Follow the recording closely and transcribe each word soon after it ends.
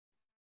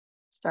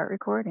Start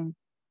recording.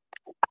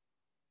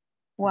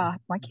 Wow,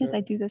 why can't I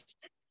do this?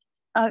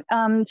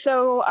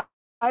 So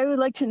I would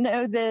like to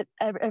know that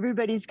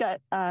everybody's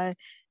got,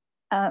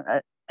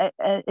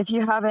 if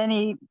you have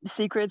any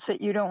secrets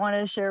that you don't want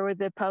to share with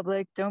the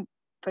public, don't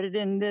put it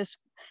in this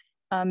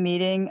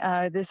meeting.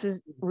 This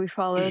is, we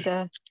follow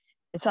the,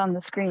 it's on the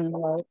screen,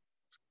 right?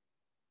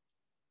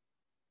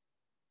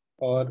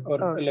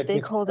 Or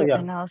stakeholder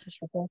analysis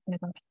report.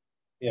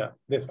 Yeah,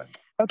 this one.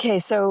 Okay,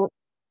 so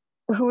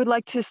who would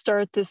like to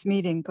start this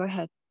meeting? Go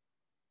ahead.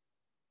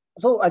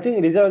 So I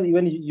think Riza,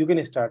 even you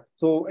can start.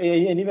 So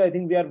anyway, I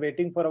think we are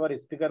waiting for our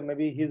speaker.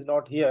 Maybe he's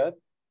not here.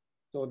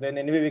 So then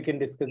anyway, we can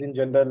discuss in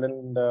general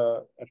and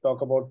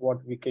talk about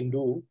what we can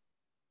do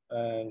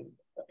as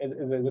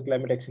a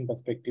climate action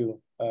perspective.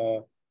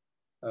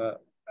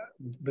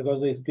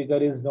 Because the speaker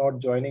is not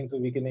joining, so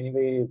we can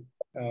anyway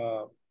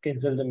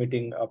cancel the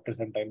meeting after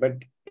some time. But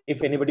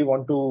if anybody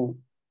want to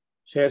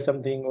share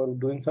something or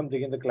doing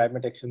something in the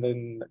climate action,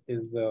 then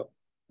the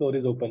floor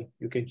is open.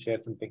 You can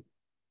share something.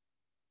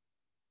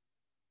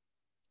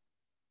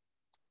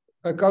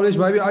 College,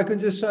 maybe I can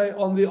just say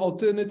on the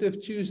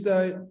alternative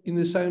Tuesday in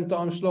the same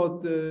time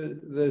slot,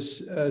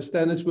 the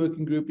standards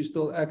working group is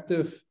still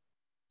active.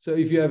 So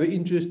if you have an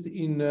interest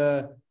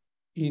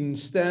in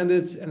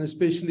standards and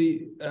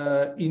especially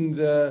in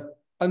the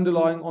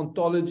underlying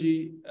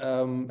ontology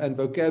and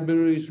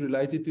vocabularies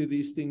related to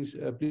these things,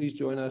 please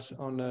join us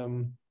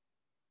on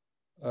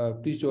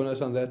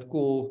that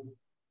call.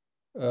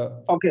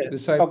 Okay. The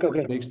same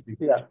okay. Next week.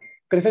 Yeah,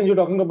 Christian, you're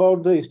talking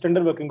about the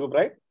standard working group,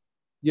 right?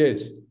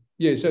 Yes.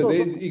 Yeah, so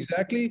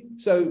exactly.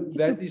 So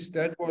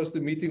that was the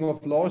meeting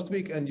of last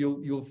week, and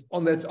you'll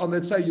on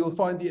that side you'll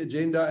find the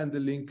agenda and the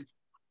link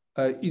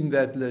in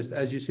that list.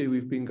 As you say,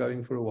 we've been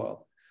going for a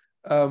while.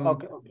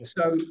 Okay.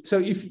 So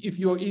if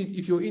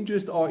your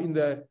interests are in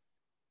the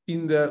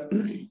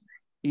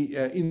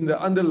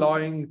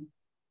underlying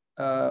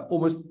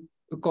almost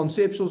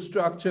conceptual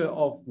structure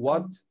of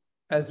what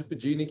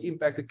anthropogenic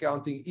impact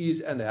accounting is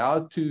and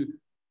how to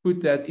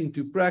put that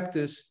into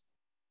practice,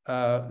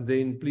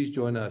 then please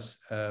join us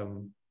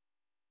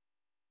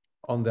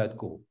on that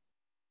call.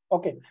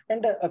 Okay,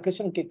 and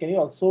Christian, can you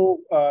also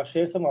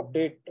share some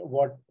update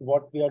what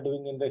we are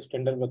doing in the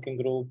standard working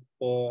group?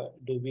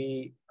 Do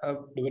we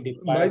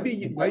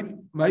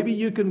define? Maybe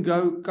you can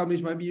go,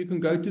 Kamish, maybe you can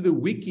go to the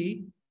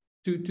wiki,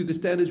 to the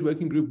standards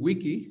working group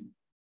wiki.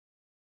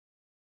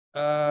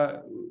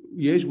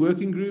 Yes,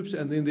 working groups,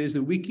 and then there's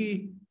the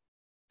wiki,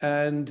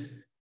 and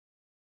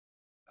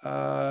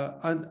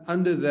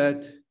under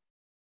that.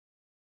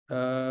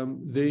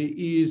 There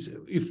is,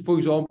 if for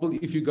example,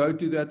 if you go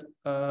to that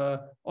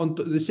on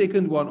the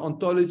second one,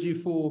 ontology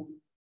for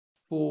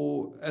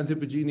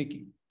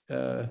anthropogenic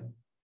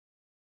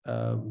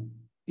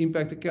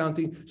impact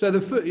accounting. So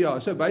the first,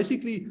 so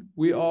basically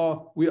we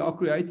are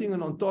creating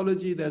an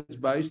ontology that's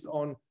based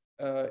on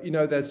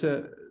that's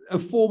a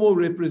formal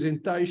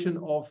representation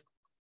of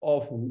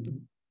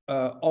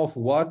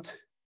what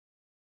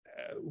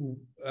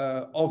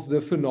of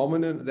the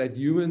phenomenon that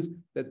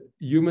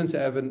humans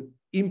have an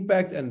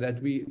impact, and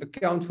that we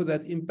account for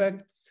that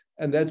impact,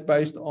 and that's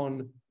based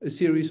on a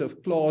series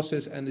of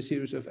classes and a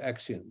series of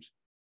axioms,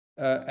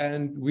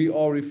 and we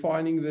are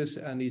refining this,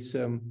 and it's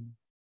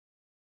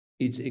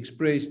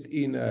expressed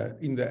in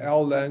the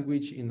L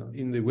language,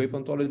 in the web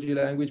ontology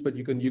language, but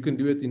you can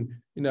do it in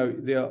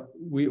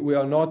we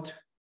are not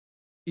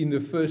in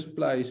the first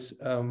place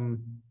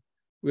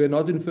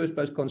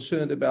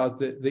concerned about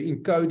the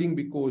encoding,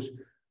 because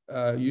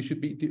you should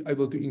be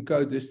able to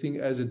encode this thing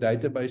as a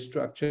database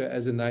structure,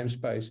 as a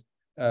namespace,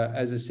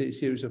 as a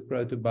series of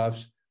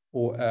protobufs,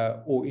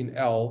 or in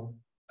L,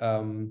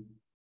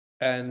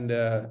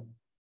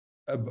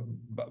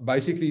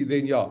 basically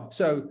then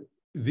So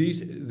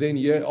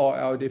here are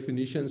our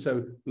definitions.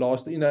 So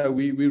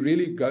we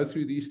really go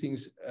through these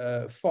things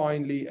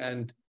finely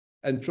and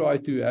try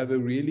to have a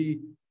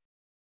really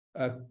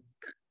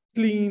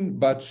clean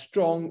but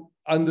strong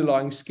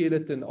underlying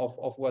skeleton of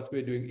what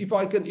we're doing. If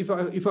I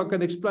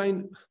can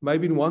explain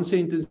maybe in one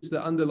sentence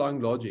the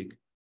underlying logic.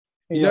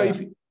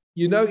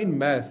 In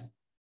math,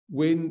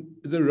 when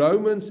the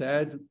Romans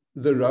had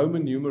the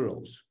Roman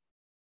numerals,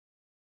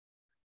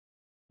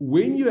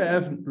 when you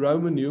have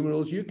Roman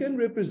numerals, you can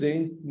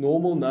represent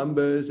normal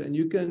numbers, and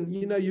you can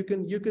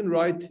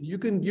write, you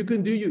can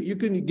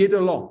get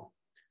along.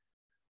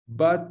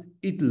 But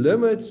it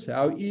limits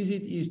how easy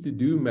it is to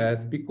do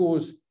math,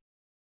 because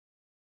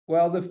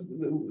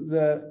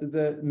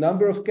the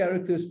number of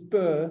characters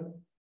per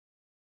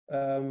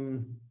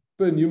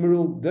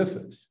numeral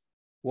differs.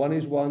 1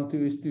 is 1,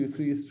 2 is 2,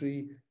 3 is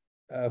 3,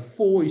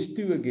 4 is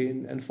 2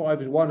 again, and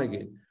 5 is 1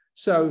 again.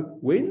 So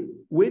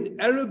when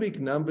Arabic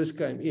numbers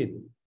came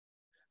in,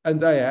 and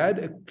they had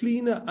a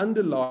cleaner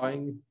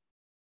underlying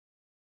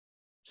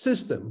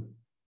system,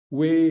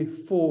 where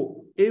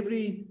for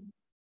every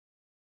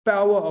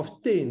power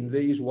of 10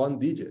 there is 1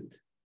 digit,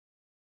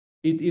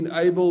 it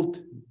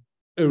enabled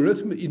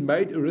arithmetic. It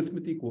made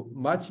arithmetic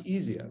much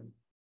easier,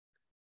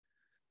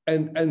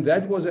 and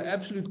that was an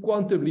absolute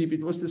quantum leap.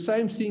 It was the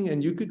same thing,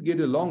 and you could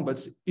get along,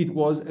 but it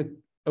was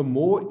a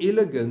more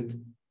elegant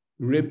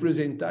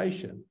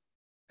representation.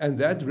 And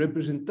that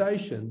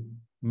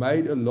representation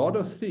made a lot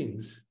of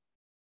things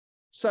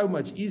so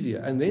much easier.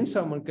 And then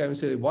someone came and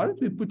said, why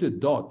don't we put a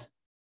dot?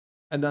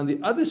 And on the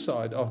other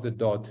side of the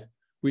dot,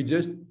 we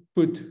just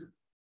put,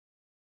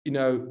 you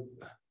know,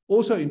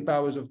 also in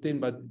powers of 10,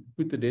 but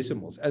put the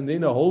decimals. And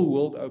then a whole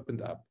world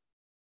opened up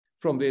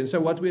from there. And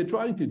so what we're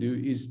trying to do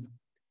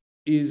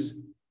is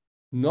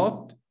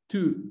not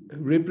to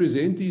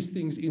represent these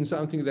things in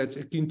something that's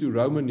akin to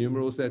Roman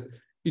numerals, that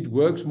it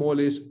works more or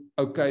less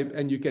okay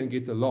and you can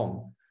get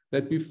along.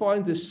 That we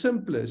find the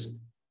simplest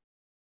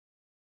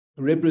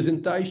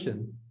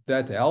representation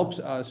that helps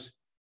us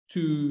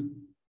to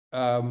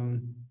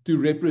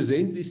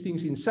represent these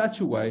things in such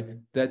a way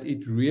that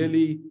it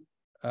really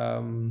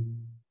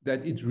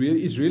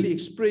is really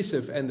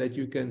expressive, and that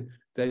you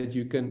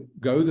can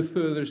go the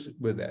furthest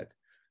with that.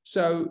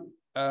 So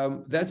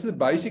that's the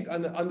basic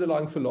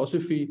underlying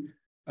philosophy.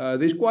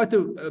 There's quite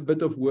a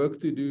bit of work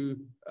to do.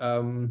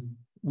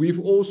 We've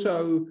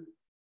also,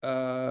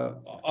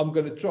 I'm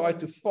going to try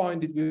to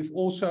find it. We've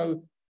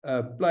also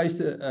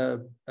placed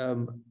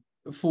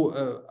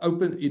for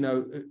open,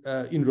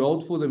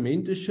 enrolled for the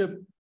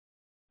mentorship,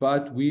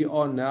 but we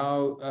are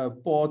now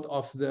part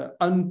of the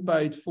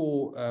unpaid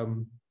for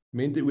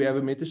we have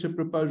a mentorship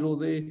proposal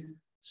there.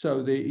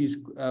 So there is,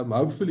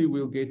 hopefully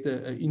we'll get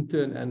an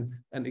intern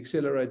and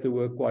accelerate the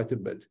work quite a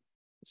bit.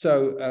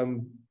 So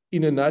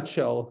in a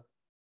nutshell,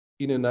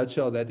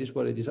 that is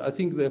what it is. I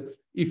think that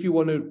if you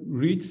want to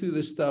read through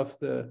the stuff,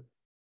 the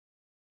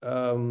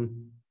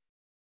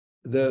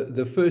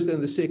first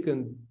and the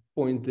second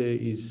point there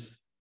is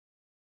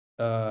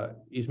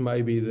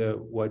maybe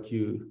what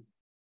you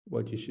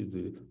should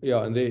do.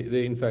 Yeah, and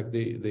there in fact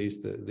there's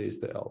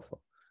the alpha,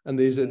 and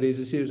there's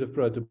a series of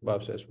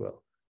prototypes as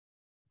well.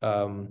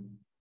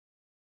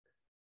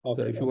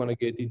 So if you want to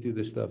get into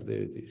the stuff,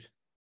 there it is.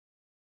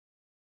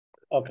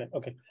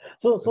 Okay.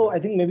 So I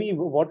think maybe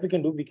what we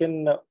can do, we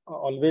can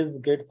always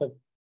get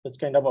such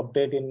kind of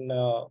update in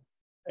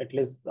at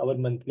least our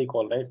monthly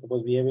call, right?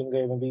 Suppose we having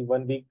maybe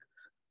 1 week,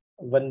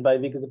 one by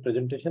week is a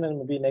presentation, and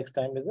maybe next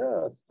time is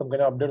some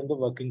kind of update on the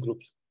working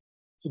groups.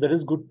 So that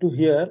is good to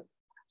hear.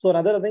 So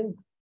another thing,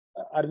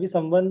 are we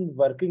someone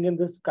working in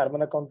this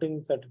carbon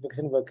accounting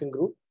certification working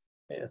group?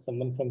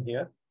 Someone from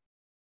here?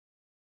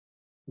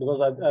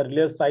 Because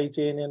earlier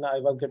sidechain and I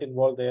was get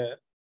involved there.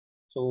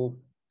 So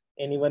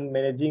anyone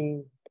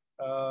managing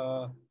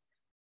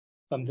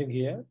something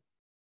here?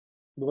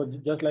 Because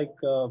just like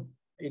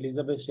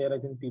Elizabeth shared, I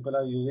think people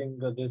are using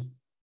this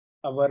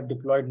our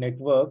deployed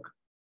network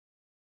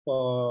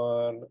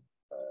for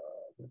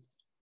this.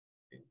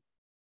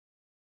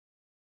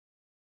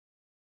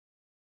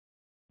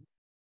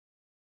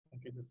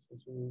 Okay, this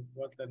is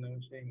what I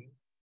was saying.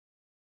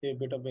 A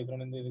bit of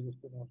background in the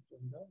register notes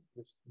in the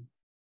this.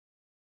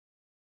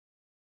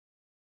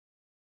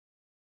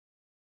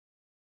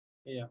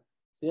 Yeah.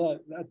 So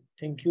yeah,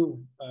 thank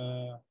you.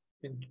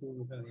 Thank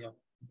you. Yeah,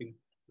 I think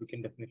we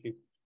can definitely.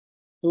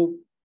 So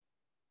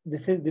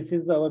this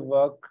is our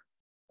work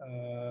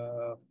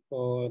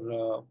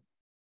for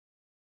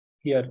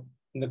here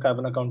in the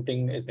carbon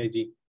accounting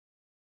SIG.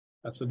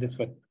 So this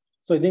one.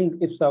 So I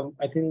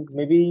think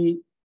maybe,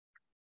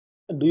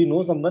 do you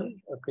know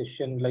someone, a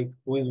Christian, like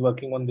who is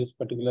working on this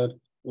particular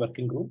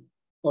working group,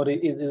 or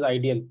is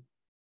ideal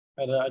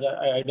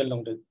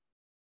nowadays?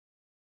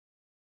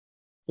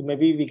 So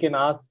maybe we can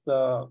ask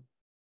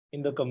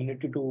in the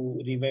community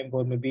to revamp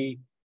or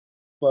maybe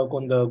work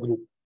on the group.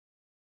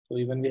 So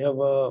even we have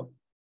a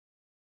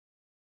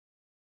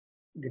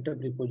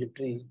GitHub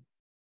repository,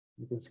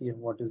 you can see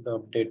what is the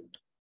update.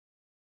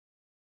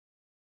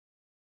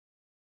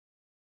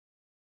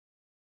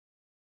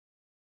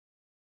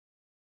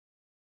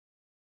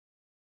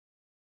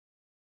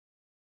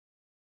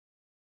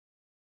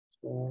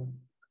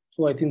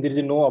 So I think there is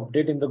no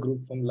update in the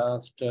group from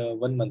last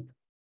 1 month.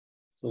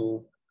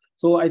 So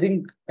I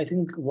think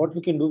what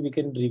we can do, we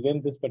can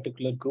revamp this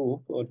particular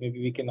group, or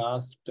maybe we can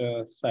ask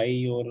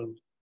Sai or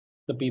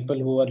the people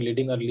who are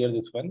leading earlier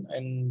this one,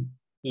 and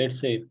let's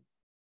say,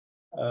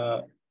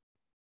 are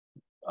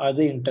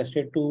they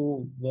interested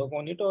to work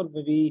on it, or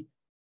maybe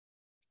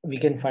we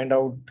can find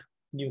out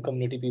new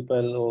community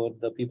people or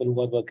the people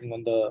who are working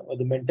on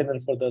the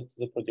maintenance for the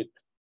project.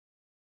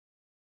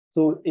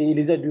 So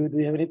Eliza, do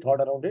you have any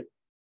thought around it?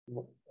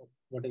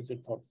 What is your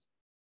thoughts?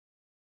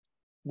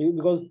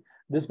 Because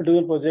this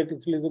particular project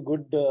actually is a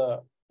good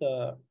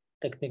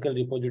technical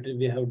repository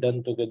we have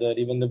done together.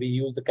 Even though we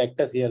use the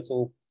Cactus here,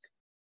 so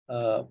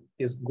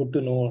it's good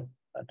to know,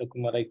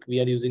 Takuma, like we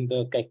are using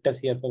the Cactus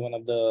here for one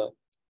of the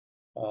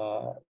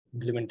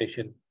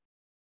implementation.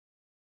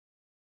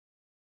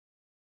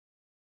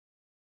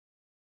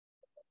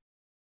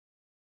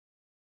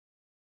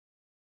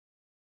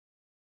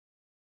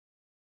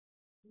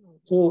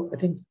 So I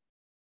think,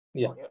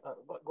 yeah.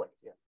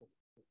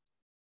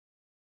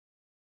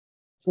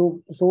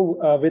 So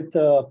with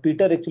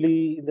Peter,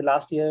 actually, in the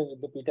last year with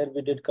the Peter,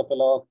 we did a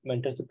couple of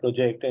mentorship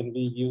project, and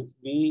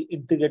we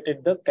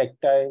integrated the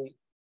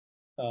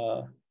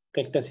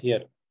Cactus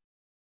here.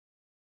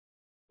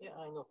 Yeah,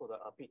 I know. So the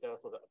Peter,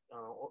 so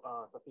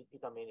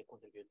Peter mainly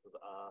contributes to the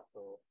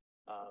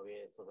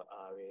with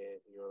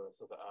your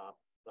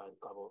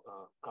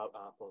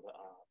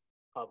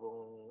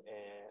carbon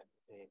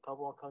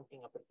carbon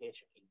accounting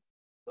application in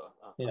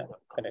Yeah,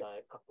 correct.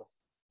 Cacti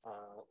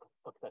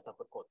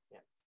sample code. Yeah.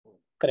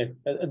 Correct.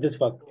 This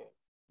work. Yeah.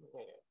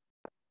 Yeah.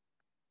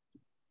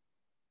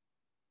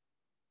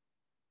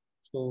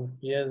 So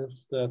yes,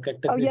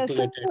 Cactus Oh yes,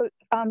 instigated.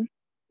 so,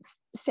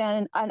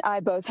 Stan and I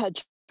both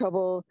had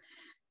trouble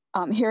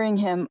hearing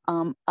him.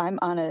 I'm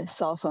on a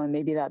cell phone.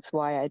 Maybe that's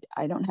why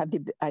I don't have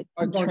the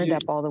I'm turned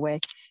up all the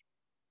way.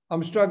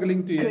 I'm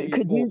struggling to hear you.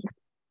 Could you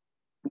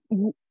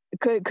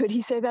could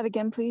he say that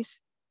again, please?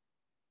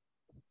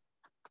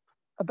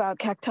 About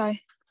cacti?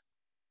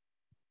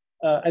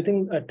 I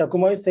think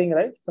Takuma is saying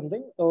right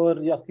something,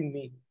 or you're asking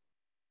me?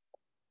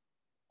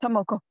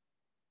 Tomoko.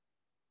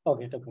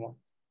 Okay, Takuma.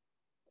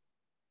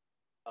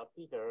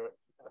 Peter,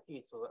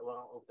 he's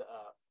one of the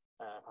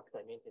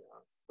cacti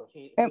maintenance. So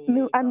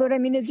And what I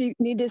mean is you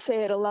need to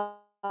say it a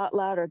lot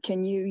louder.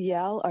 Can you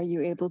yell? Are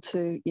you able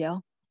to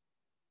yell?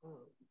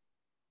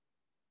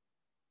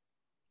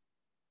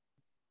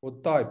 Or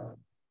type.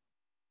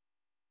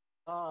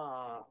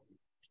 Or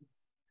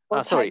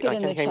sorry, type it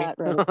in can the you hear chat,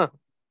 me? right?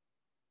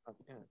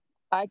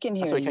 I can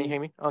hear sorry, you. can you hear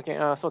me? Okay.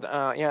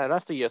 Yeah,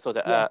 last year,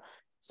 Yes.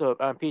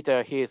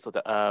 Peter, he is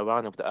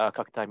one of the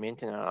cacti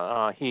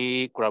maintainer.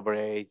 He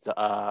collaborates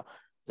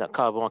the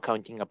carbon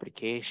accounting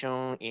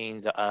application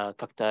in the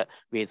cacti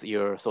with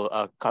your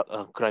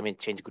climate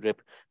change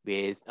group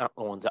with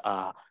on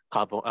the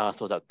carbon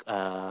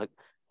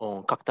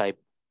on cacti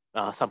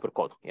sample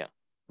code. Yeah.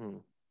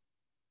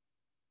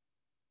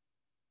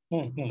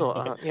 Okay. So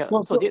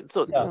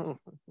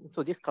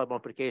this carbon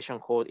application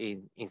code is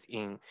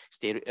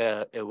still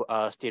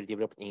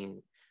developed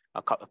in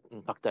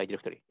cacti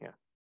directory. Yeah.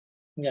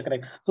 Yeah,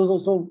 correct. So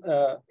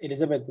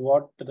Elizabeth,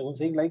 what I was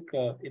saying, like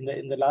in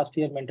the last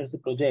year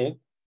mentorship project,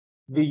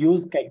 we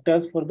use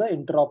Cactus for the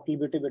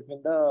interoperability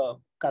between the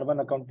carbon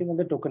accounting and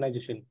the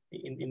tokenization.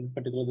 In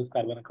particular, this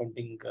carbon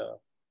accounting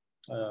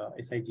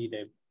SIG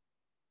lab.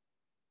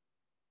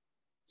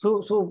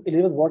 So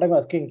Elizabeth, what I'm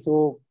asking,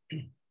 so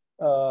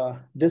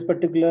this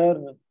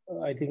particular,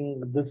 I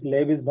think this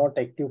lab is not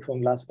active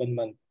from last 1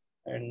 month,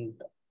 and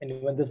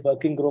even this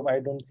working group, I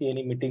don't see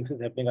any meetings is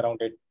happening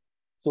around it.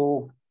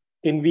 So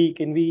can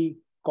we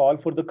call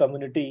for the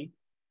community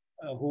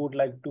who would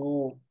like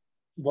to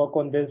work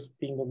on this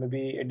thing, or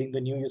maybe adding the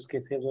new use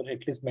cases, or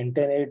at least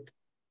maintain it,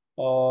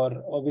 or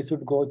we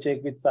should go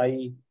check with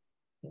SAI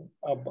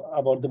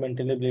about the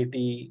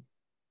maintainability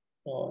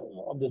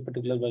of this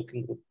particular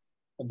working group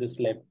of this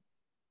lab.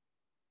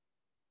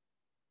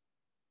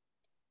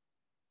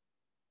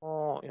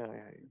 Oh, yeah.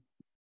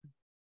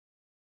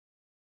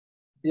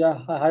 Yeah,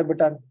 hi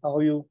Bhutan, how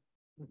are you?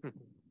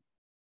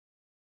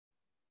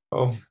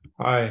 Oh,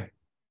 hi.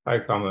 Hi,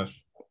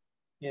 Kamash.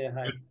 Yeah,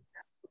 hi.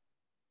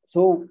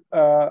 So,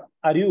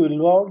 are you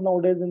involved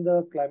nowadays in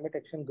the climate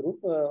action group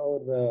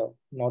or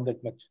not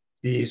that much?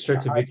 The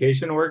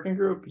certification working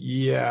group?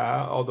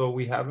 Yeah, although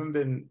we haven't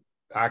been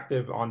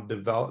active on the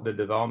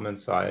development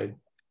side.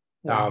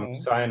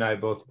 Sai and I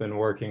both been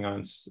working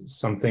on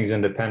some things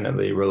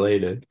independently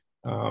related.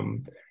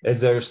 Is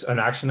there an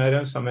action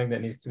item, something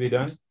that needs to be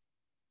done?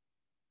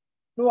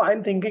 No,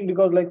 I'm thinking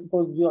because like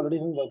suppose we already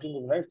have working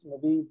group, right? So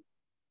maybe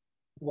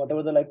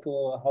whatever the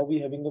how we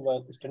having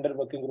the standard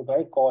working group,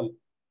 right? Call.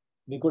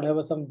 We could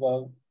have some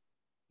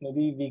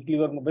maybe weekly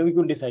or maybe we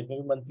could decide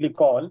maybe monthly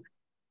call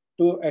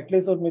to at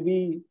least, or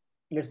maybe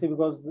let's say,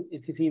 because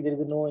if you see there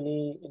is no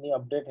any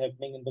update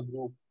happening in the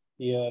group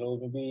here, or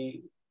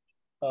maybe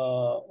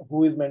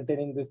who is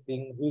maintaining this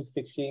thing, who is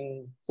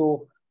fixing.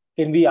 So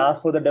can we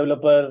ask for the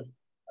developer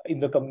in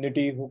the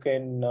community who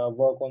can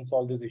work on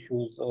solve these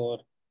issues, or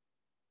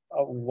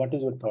what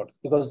is your thought?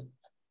 Because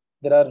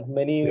there are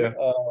many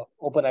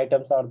open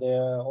items are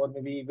there, or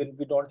maybe even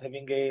we don't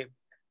having a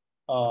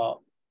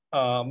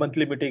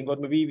monthly meeting, or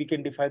maybe we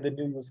can define the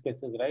new use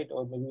cases, right?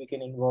 Or maybe we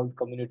can involve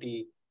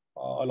community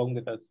along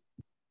with us.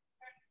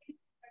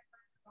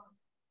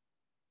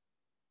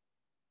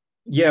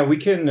 Yeah, we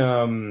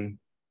can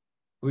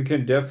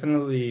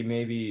definitely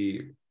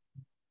maybe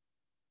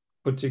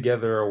put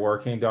together a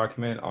working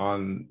document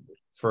on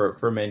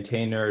for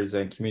maintainers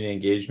and community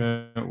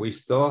engagement. We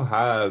still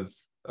have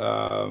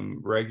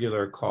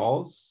regular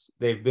calls.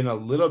 They've been a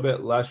little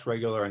bit less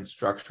regular and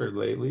structured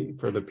lately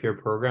for the peer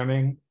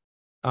programming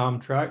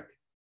track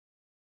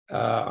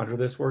under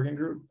this working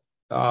group.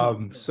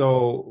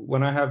 So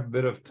when I have a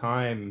bit of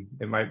time,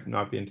 it might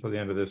not be until the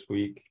end of this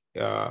week,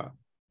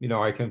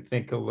 I can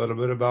think a little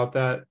bit about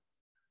that.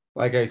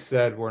 Like I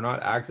said, we're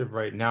not active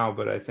right now,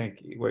 but I think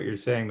what you're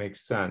saying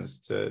makes sense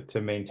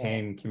to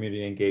maintain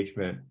community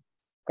engagement.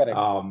 Correct.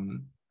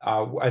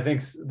 I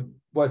think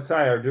what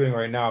SAI are doing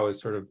right now is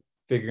sort of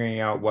figuring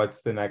out what's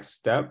the next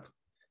step,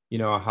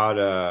 how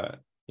to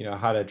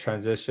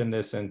transition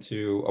this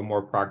into a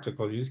more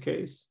practical use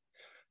case.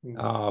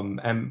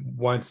 And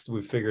once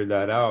we figured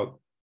that out,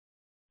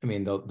 I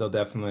mean, there'll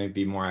definitely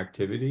be more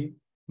activity.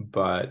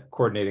 but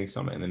coordinating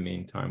something in the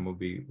meantime would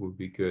be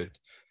good.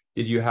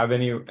 Did you have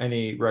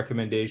any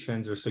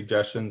recommendations or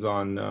suggestions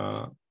on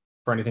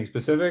for anything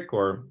specific,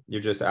 or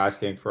you're just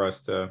asking for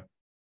us to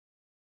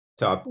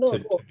do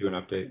an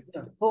update?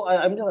 Yeah. So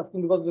I'm just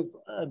asking because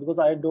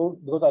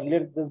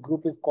earlier this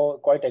group is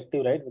quite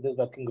active, right, with this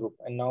working group,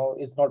 and now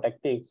it's not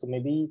active. So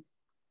maybe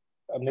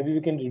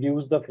we can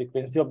reduce the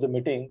frequency of the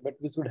meeting, but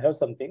we should have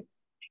something.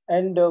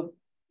 And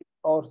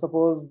or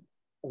suppose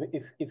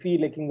if we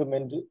lacking the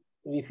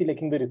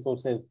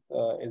resources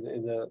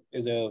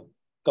is a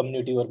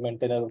community or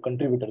maintainer or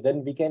contributor,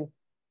 then we can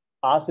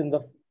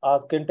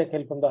can take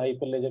help from the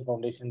Hyperledger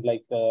Foundation,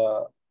 like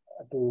to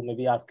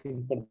maybe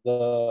asking for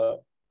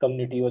the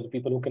community or the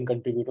people who can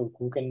contribute or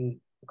who can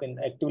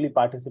actively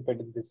participate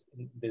in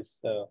this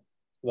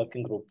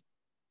working group,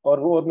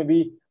 or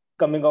maybe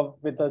coming up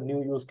with a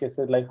new use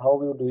cases like how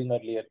we were doing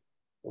earlier.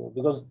 So,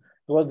 because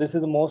this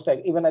is the most,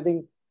 even I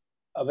think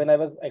when I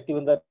was active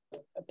in the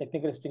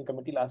technical steering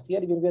committee last year,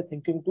 we were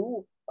thinking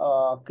to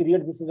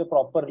create this as a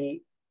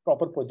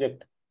proper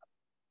project,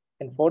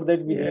 and for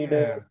that we need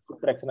a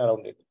traction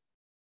around it.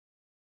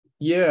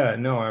 Yeah,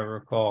 no, I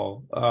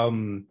recall.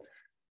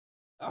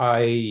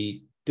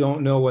 I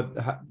don't know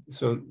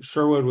so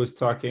Sherwood was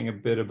talking a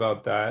bit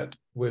about that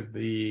with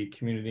the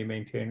community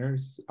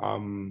maintainers.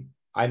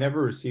 I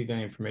never received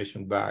any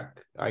information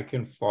back. I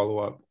can follow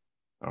up.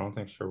 I don't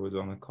think Sherwood's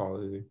on the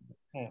call either.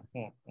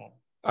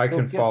 I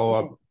can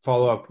follow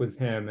up with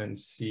him and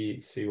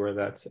see where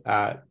that's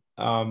at.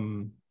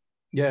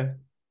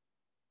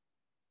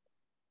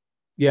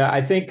 Yeah,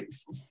 I think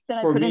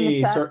for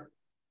me,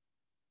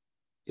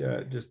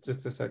 yeah, just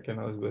a second,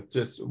 Elizabeth.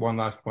 Just one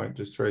last point,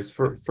 just Trace.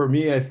 For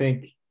me, I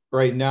think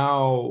right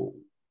now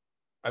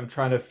I'm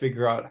trying to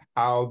figure out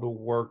how the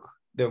work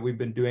that we've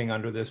been doing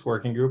under this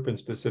working group, and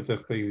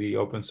specifically the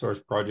open source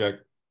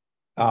project,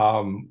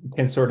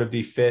 can sort of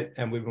be fit.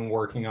 And we've been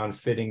working on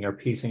fitting or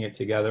piecing it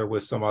together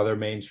with some other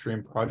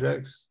mainstream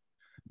projects,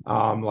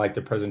 like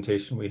the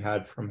presentation we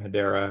had from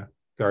Hedera,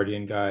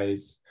 Guardian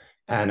guys,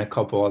 and a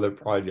couple other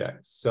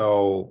projects.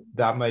 So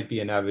that might be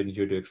an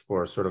avenue to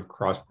explore, sort of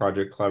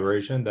cross-project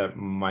collaboration that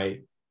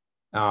might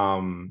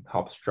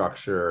help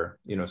structure,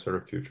 sort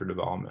of future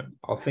development.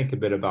 I'll think a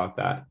bit about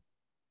that.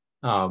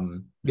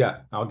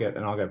 Yeah, I'll get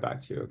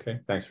back to you. Okay,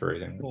 thanks for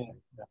raising it.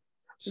 Yeah.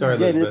 Sorry,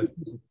 Elizabeth.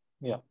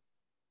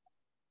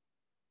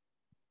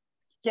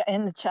 Yeah,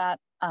 in the chat,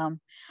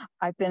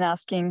 I've been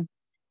asking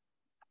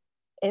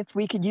if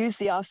we could use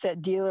the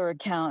offset dealer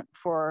account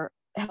for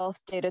health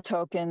data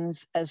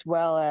tokens, as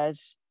well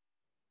as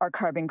our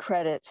carbon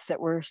credits that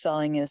we're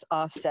selling as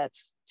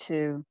offsets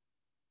to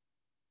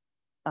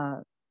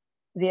the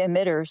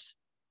emitters.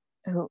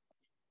 Who,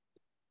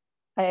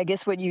 I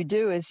guess what you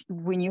do is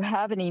when you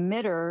have an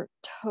emitter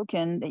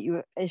token that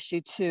you issue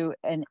to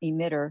an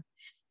emitter,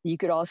 you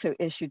could also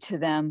issue to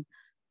them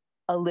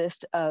a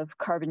list of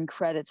carbon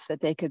credits that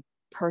they could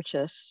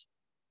purchase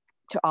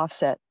to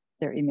offset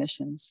their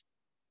emissions.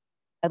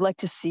 I'd like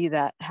to see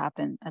that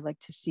happen. I'd like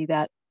to see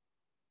that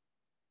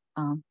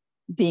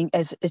being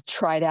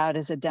tried out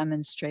as a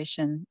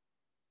demonstration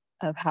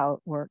of how it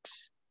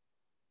works,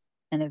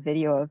 and a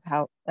video of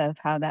how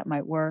that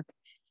might work,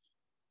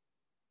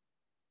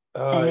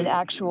 and an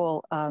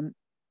actual an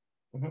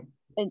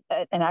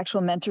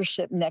actual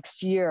mentorship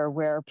next year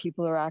where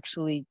people are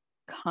actually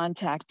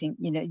contacting,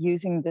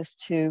 using this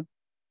to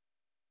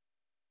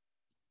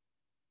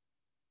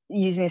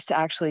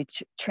actually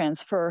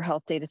transfer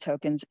health data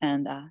tokens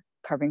and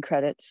carbon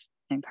credits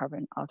and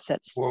carbon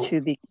offsets to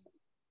the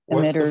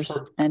emitters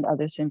and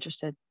others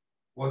interested.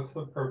 What's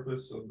the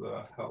purpose of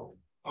the health?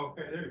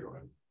 Okay, there you go.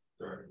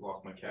 Sorry, I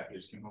lost my cat.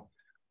 Just came home.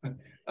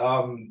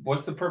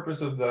 What's the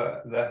purpose of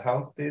the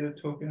health data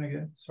token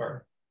again?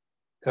 Sorry,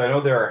 because I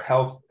know there are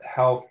health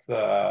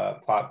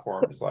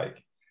platforms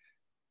like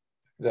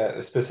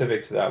that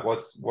specific to that.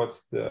 What's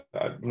the?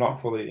 I'm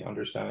not fully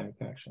understanding the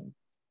connection.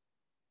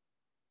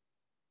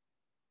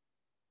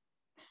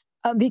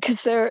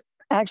 Because there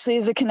actually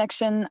is a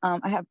connection.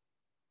 I have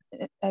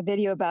a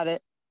video about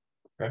it.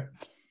 Okay. I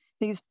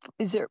think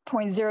it's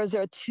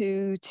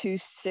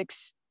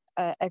 0.00226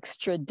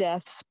 extra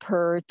deaths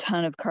per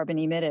ton of carbon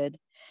emitted.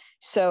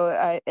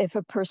 So if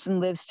a person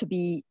lives to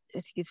be,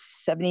 I think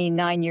it's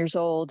 79 years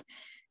old,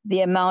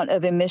 the amount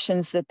of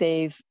emissions that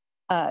they've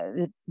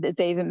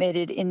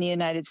emitted in the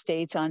United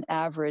States on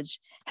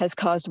average has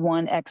caused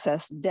one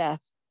excess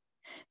death.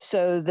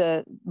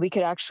 So we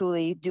could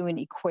actually do an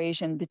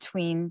equation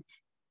between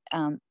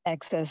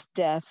excess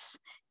deaths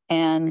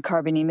and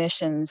carbon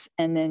emissions,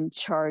 and then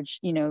charge,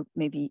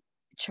 maybe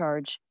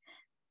charge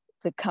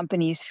the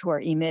companies who are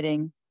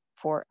emitting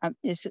for,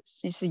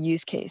 it's a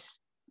use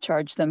case,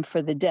 charge them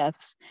for the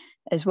deaths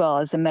as well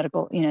as the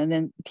medical, and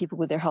then the people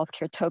with their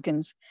healthcare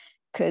tokens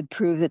could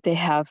prove that they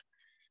have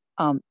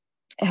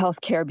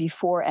healthcare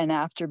before and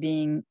after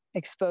being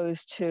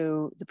exposed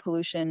to the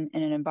pollution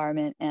in an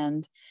environment.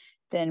 And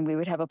then we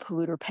would have a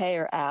polluter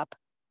payer app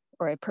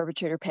or a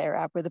perpetrator payer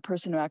app where the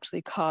person who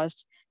actually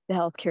caused the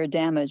healthcare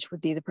damage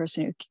would be the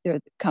person or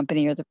the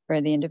company or the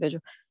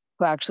individual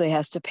who actually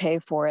has to pay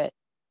for it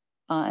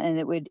And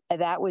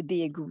that would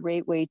be a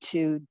great way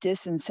to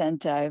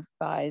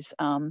disincentivize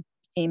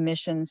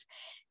emissions,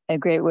 a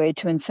great way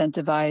to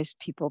incentivize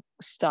people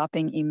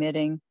stopping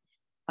emitting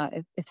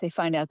if they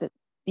find out that,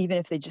 even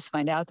if they just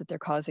find out that they're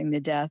causing the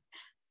death,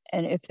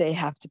 and if they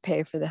have to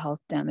pay for the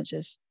health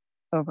damages.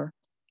 Over.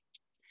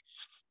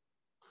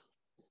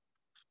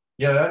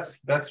 Yeah,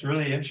 that's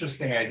really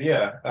interesting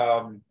idea.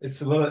 It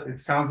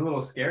sounds a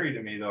little scary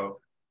to me though,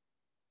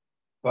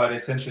 but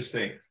it's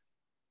interesting.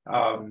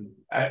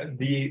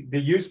 The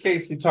use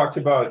case you talked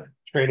about,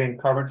 trading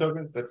carbon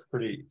tokens, that's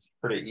pretty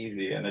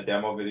easy, and a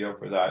demo video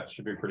for that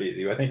should be pretty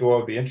easy. I think what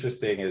would be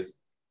interesting is,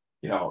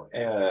 in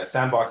a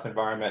sandbox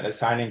environment,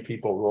 assigning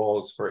people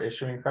roles for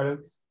issuing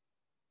credits,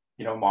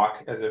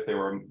 mock as if they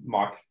were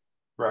mock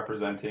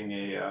representing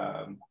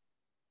a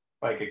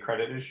like a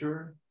credit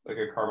issuer, like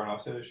a carbon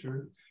offset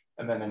issuer,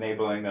 and then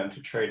enabling them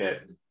to trade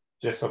it,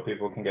 just so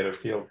people can get a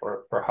feel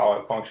for how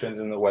it functions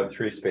in the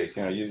Web3 space,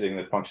 using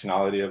the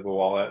functionality of the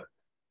wallet,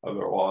 of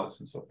their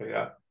wallets and stuff like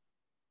that.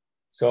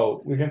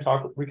 So we can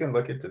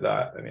look into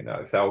that. I mean,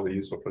 if that will be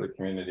useful for the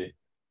community.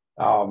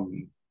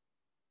 The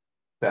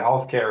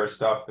healthcare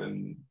stuff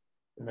and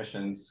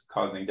emissions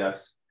causing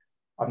deaths,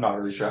 I'm not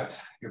really sure how to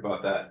think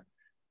about that,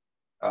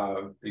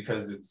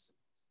 because it's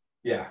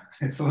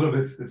a little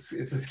bit, it's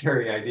a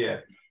scary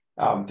idea.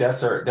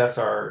 Deaths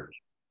are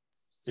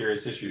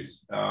serious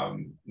issues. There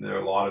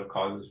are a lot of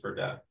causes for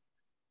death.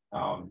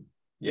 I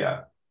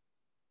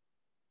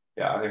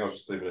think I'll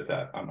just leave it at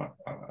that. I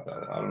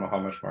don't know how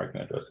much more I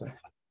can address it.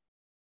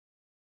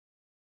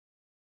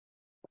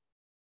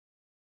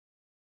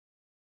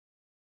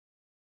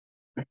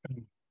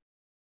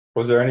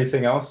 Was there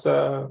anything else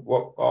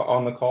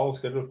on the call,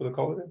 scheduled for the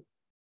call today?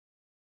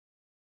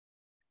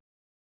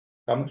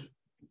 How much?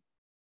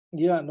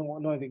 Yeah,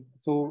 no, I think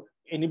so.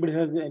 Anybody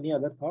has any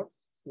other thoughts?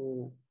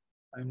 So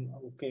I'm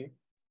okay.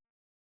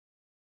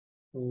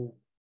 So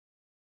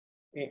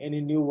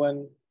any new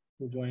one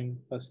who joined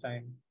first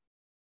time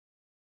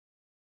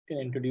can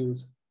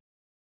introduce.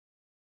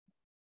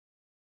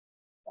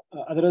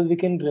 Otherwise, we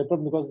can wrap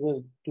up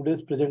because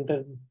today's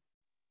presenter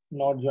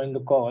not joined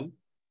the call.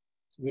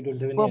 So we don't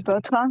have any. Well,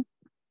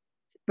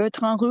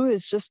 Bertrand Roux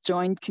has just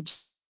joined. Could you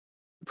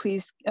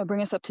please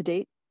bring us up to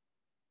date?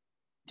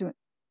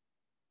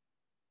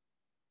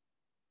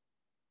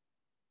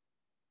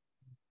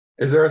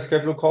 Is there a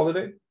scheduled call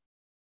today?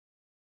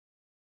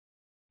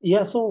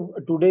 Yeah, so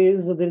there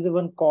is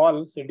one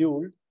call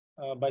scheduled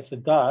by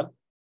Siddharth,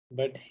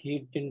 but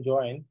he didn't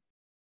join.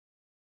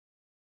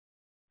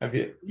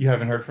 You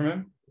haven't heard from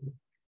him?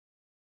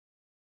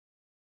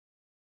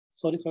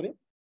 Sorry.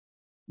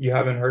 You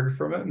haven't heard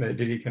from him? Did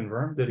he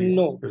confirm? Did he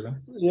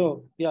present?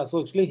 No. Yeah.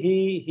 So actually,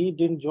 he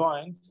didn't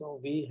join. So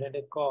we had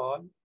a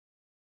call.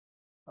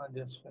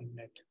 Just 1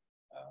 minute.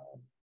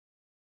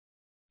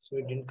 So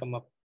it didn't come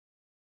up.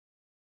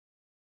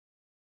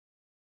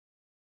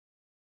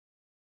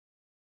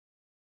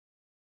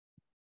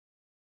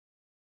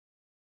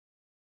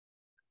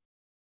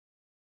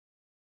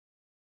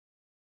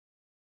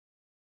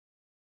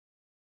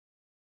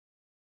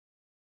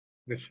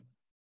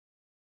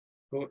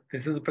 So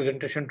this is the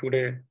presentation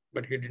today,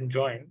 but he didn't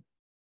join.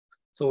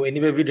 So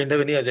anyway, we didn't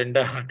have any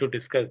agenda to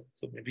discuss.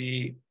 So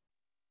maybe.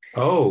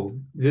 Oh,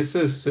 this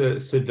is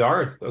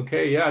Siddharth.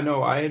 Okay, yeah,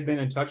 no, I had been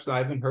in touch. I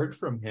haven't heard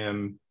from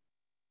him.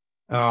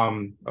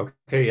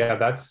 Okay, yeah,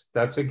 that's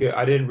a good.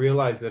 I didn't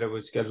realize that it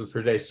was scheduled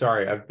for today.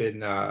 Sorry, I've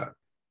been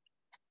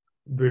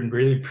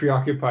really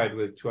preoccupied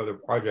with 2 other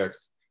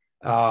projects.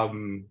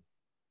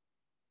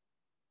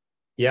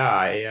 Yeah,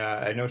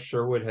 I know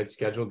Sherwood had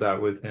scheduled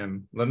that with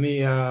him. Let me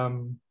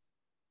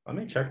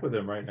check with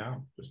him right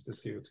now just to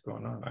see what's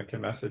going on. I can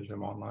message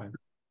him online.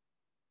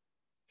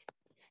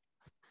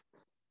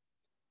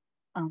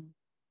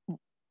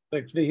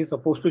 Actually, he's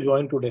supposed to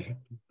join today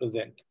to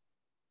present.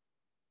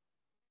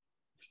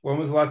 When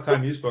was the last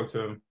time you spoke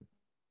to him?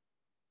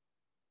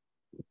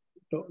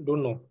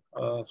 Don't know.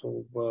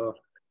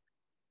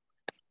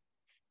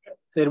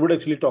 Sherwood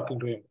actually talking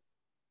to him.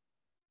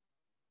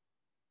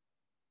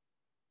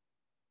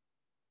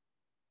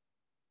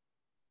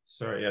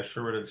 Sorry, yeah,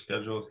 Sherwood had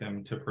scheduled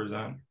him to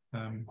present.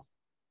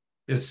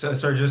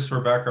 Sorry, just for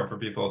background for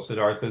people,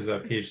 Siddharth is a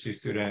PhD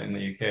student in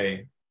the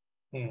UK.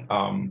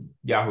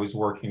 Who's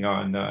working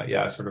on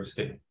sort of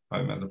state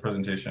as a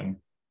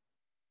presentation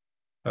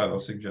that'll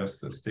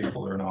suggest a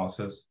stakeholder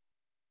analysis.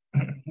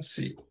 Let's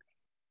see.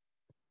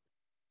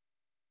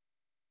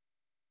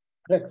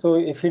 Correct. So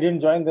if he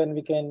didn't join, then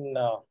we can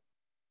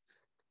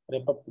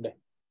wrap up today.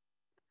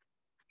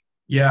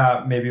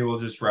 Yeah, maybe we'll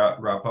just wrap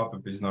up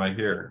if he's not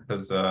here,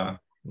 because I'm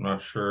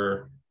not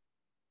sure.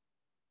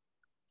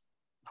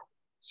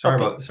 Sorry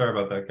about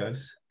that,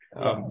 guys.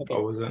 Okay.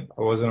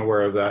 I wasn't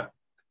aware of that.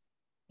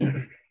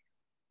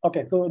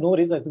 Okay, so no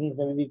worries. I think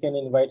maybe we can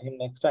invite him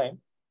next time.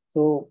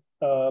 So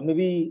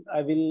maybe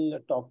I will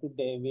talk to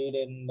David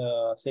and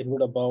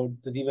Sherwood about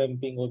the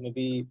revamping, or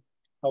maybe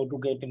how to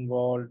get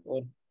involved,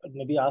 or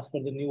maybe ask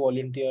for the new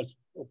volunteers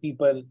or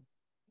people,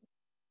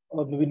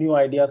 or maybe new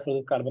ideas for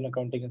the carbon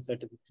accounting and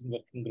certification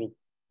working group,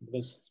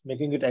 because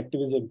making it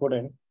active is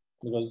important.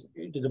 because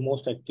it is the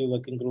most active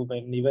working group,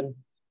 and even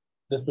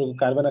this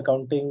carbon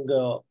accounting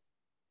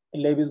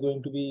lab is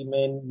going to be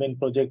main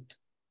project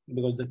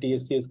because the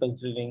TSC is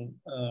considering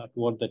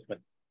toward that one.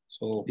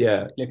 So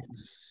yeah.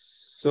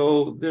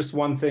 So there's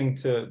one thing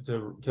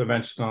to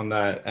mention on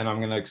that, and I'm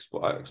going to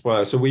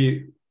explore. So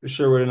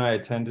Sherwood and I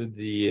attended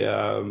the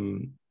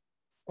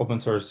Open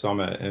Source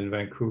Summit in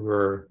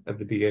Vancouver at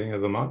the beginning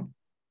of the month.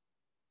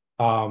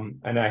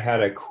 And I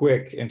had a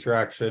quick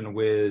interaction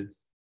with,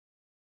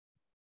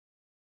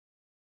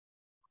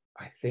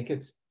 I think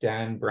it's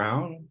Dan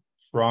Brown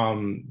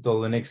from the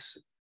Linux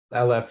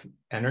LF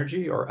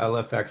Energy or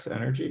LFX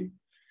Energy.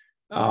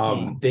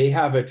 They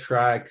have a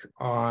track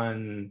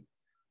on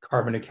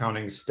carbon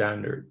accounting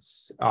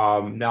standards.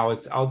 Now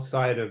it's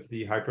outside of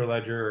the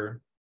Hyperledger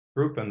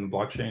group and the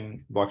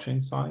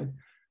blockchain side.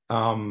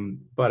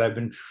 But I've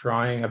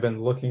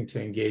been looking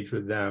to engage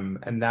with them,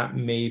 and that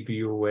may be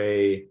a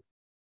way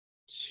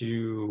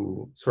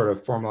to sort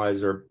of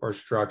formalize or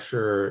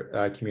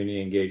structure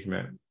community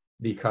engagement,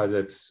 because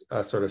it's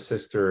a sort of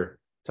sister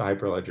to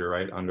Hyperledger,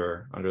 right,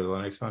 under the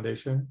Linux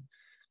Foundation.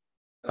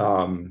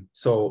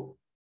 So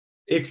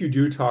if you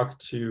do talk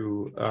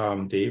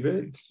to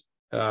David,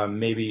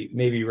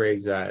 maybe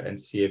raise that and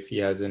see if he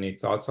has any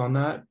thoughts on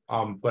that.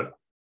 But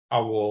I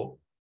will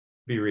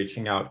be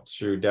reaching out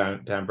to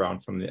Dan Brown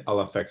from the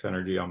LFX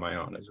Energy on my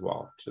own as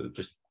well, to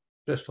just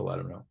to let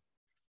him know.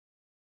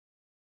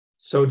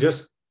 So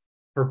just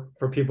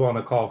for people on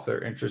the call, if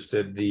they're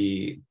interested,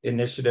 the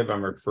initiative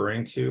I'm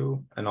referring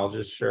to, and I'll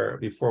just share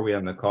before we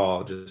end the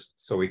call, just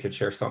so we could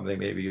share something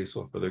maybe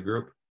useful for the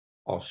group.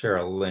 I'll share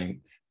a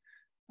link.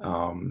 Just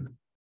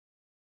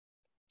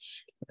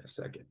give me a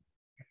second.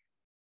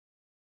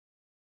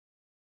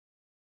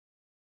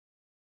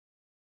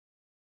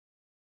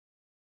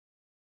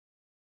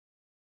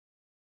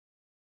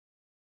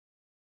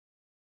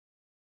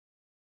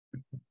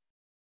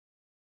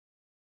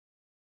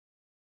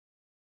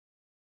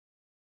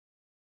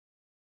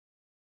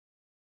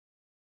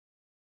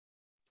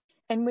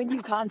 And when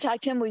you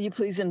contact him, will you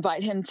please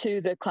invite him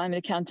to the Climate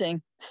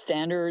Accounting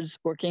Standards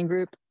Working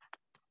Group?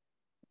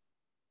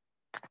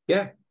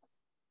 Yeah,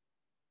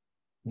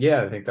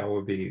 I think that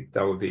would be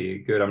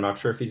good. I'm not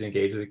sure if he's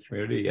engaged with the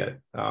community yet.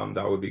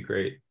 That would be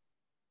great.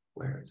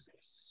 Where is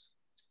this?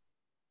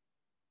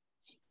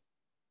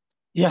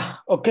 Yeah.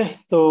 Okay.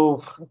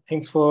 So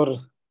thanks for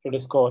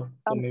this call.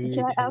 So maybe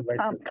can I ask,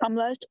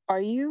 Kamlesh,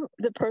 are you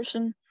the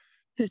person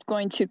who's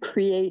going to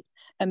create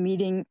a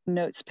meeting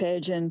notes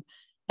page and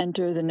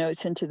enter the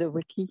notes into the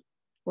wiki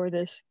for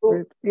this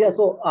group? Yeah,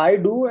 so I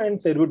do and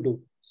Sherwood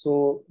do.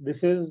 So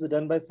this is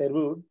done by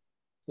Sherwood.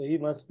 So he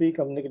must be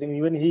communicating.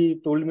 Even he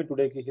told me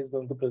today he's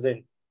going to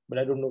present, but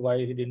I don't know why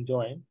he didn't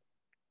join.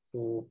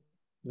 So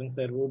when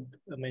Sherwood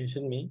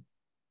mentioned me,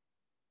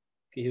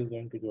 he is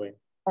going to join.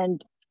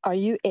 And are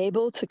you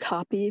able to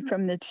copy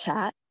from the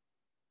chat?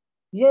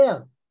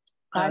 Yeah.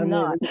 I'm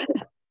not.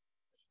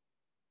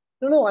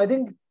 No, I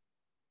think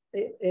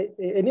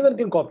anyone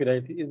can copy,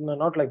 right? It's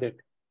not like that.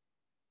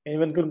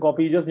 Anyone can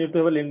copy. You just need to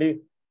have a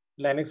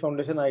Linux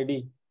Foundation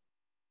ID.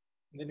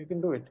 Then you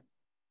can do it.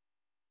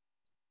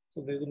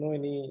 So there's no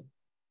any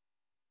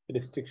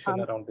restriction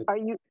around it.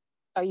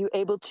 Are you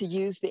able to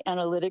use the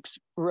analytics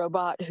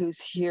robot who's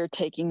here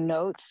taking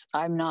notes?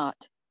 I'm not.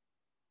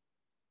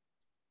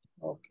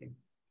 Okay.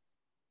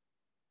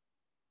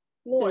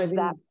 No, Does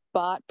that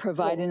bot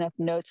provide enough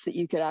notes that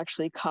you could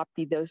actually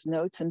copy those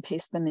notes and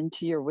paste them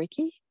into your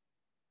wiki?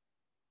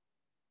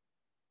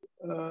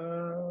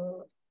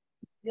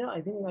 Yeah,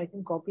 I think I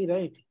can copy,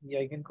 right?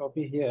 Yeah, I can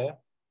copy here.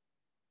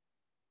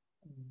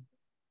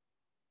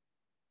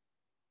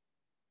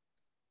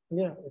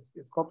 Yeah,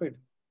 it's copied.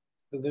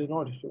 So there's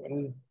no issue.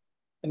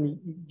 And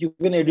you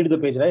can edit the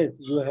page, right?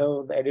 You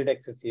have the edit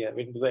access here.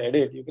 When you do the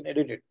edit, you can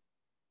edit it.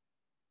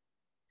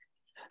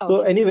 Okay.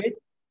 So anyway,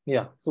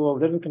 yeah. So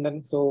that we can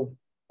done. So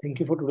thank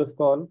you for today's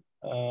call.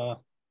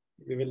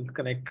 We will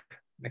connect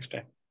next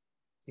time.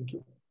 Thank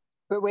you.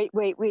 But wait,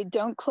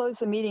 don't close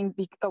the meeting.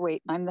 Oh,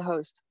 wait, I'm the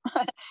host.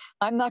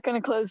 I'm not going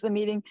to close the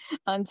meeting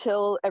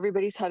until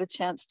everybody's had a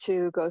chance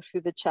to go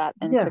through the chat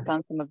and click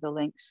on some of the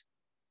links.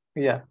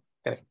 Yeah,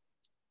 correct.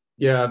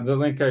 Yeah, the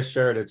link I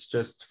shared, it's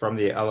just from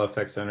the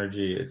LFX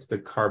Energy. It's the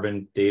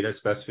carbon data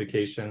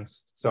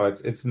specifications. So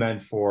it's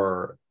meant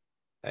for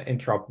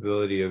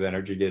interoperability of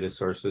energy data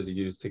sources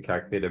used to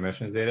calculate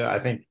emissions data. I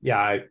think,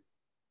 yeah,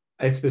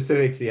 it's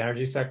specific to the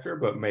energy sector,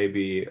 but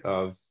maybe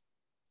of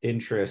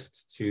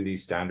interest to the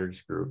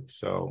standards group.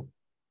 So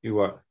do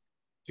what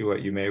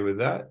you may with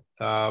that.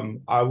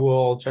 I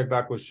will check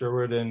back with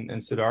Sherwood and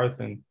Siddharth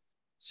and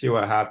see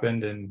what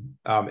happened. And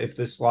if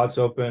the slot's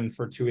open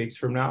for 2 weeks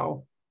from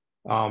now,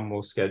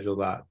 we'll schedule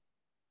that.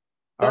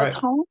 All right.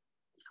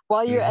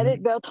 While you're at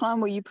it,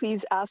 Bertrand, will you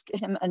please ask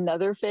him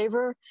another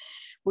favor?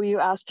 Will you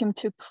ask him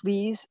to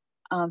please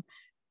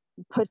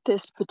put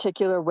this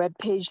particular web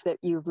page that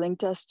you've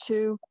linked us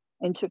to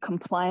into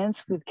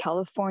compliance with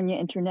California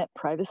Internet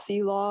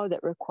Privacy Law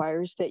that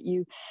requires that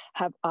you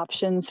have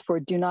options for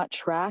do not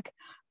track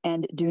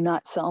and do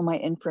not sell my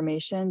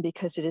information,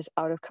 because it is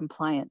out of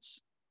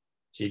compliance.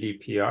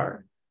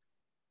 GDPR?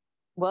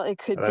 Well, it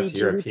could Oh, be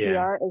that's European.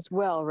 GDPR as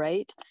well,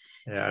 right?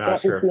 Yeah, I'm That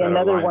not sure would if be that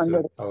another aligns one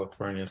with that,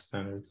 California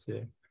standards.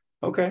 Yeah.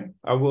 Okay.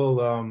 I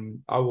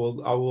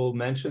will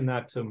mention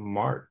that to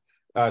Mark.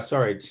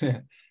 Sorry,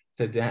 to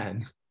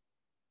Dan.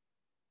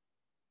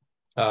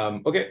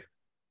 Okay.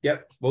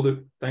 Yep, we'll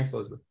do. Thanks,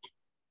 Elizabeth.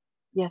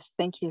 yes,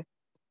 thank you.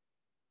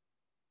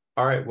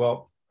 All right.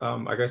 Well,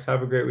 I guess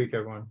have a great week,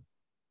 everyone.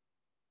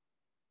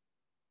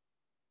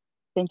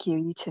 Thank you,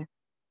 you too.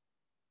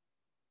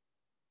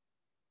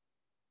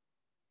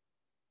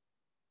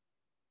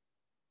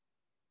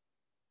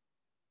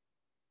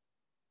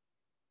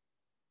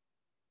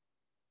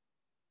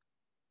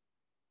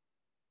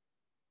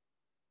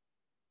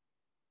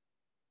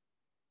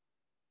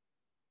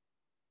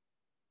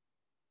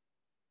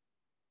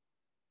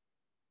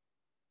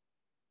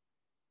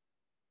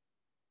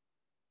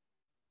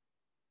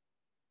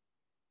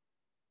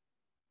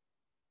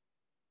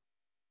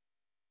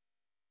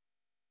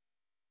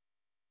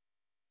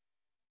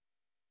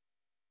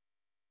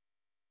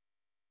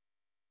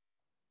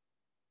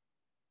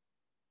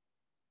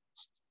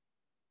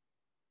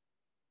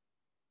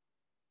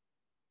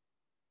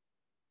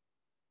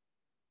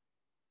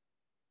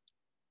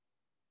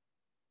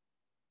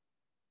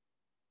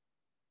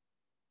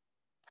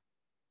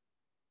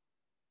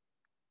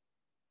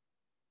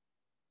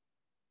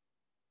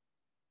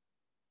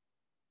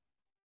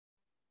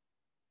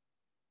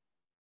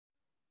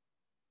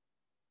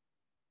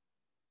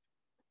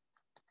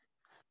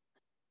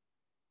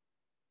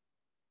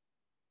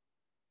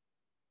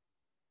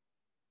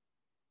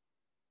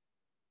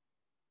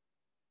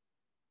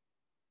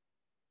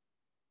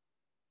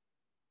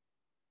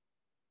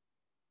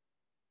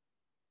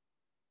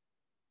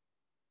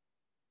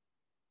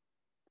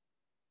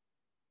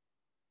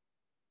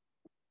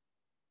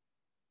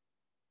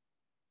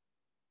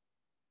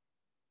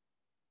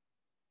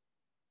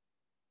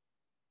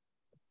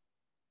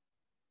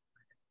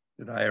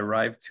 Did I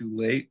arrive too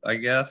late, I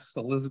guess,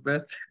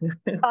 Elizabeth?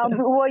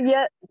 Well,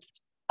 yeah,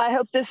 I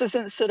hope this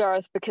isn't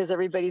Siddharth because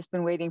everybody's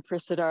been waiting for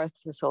Siddharth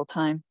this whole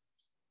time.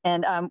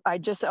 And I'm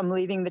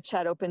leaving the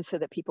chat open so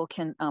that people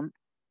can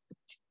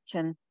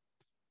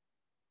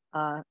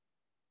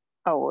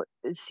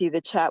see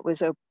the chat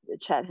was open. The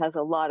chat has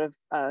a lot of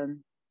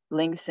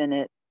links in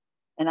it,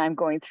 and I'm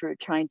going through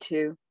trying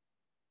to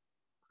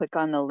click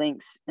on the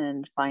links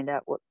and find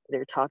out what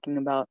they're talking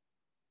about.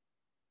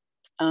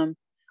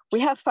 We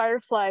have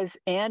Fireflies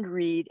and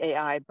Read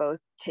AI both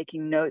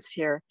taking notes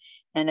here,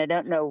 and I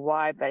don't know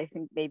why, but I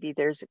think maybe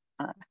there's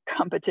a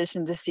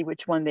competition to see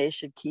which one they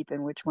should keep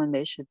and which one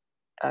they should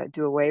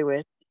do away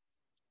with.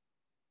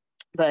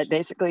 But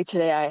basically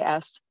today I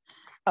asked,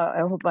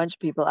 a whole bunch of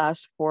people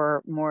asked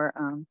for more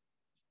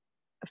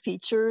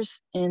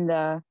features in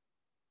the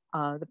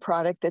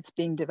product that's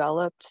being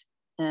developed,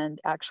 and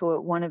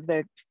one of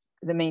the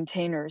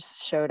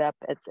maintainers showed up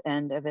at the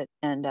end of it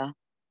and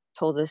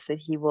told us that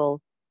he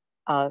will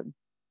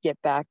get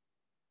back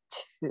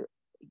to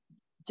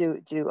do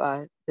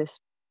this.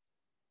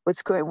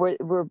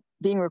 We're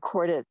being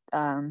recorded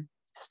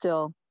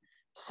still,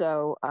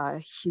 so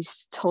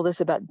he's told us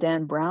about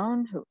Dan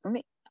Brown.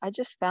 I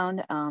just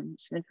found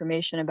some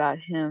information about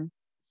him,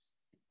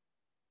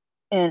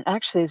 and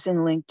actually it's in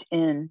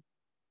LinkedIn.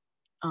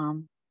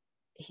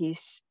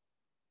 He's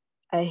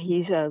a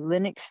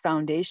Linux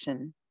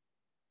Foundation.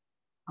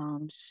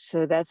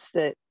 So that's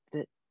the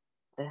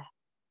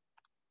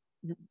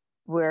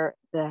where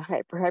the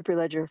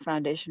Hyperledger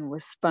Foundation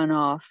was spun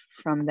off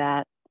from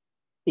that,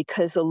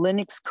 because the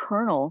Linux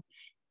kernel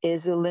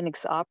is a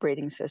Linux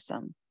operating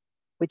system,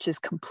 which is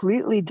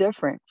completely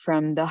different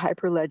from the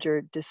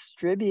Hyperledger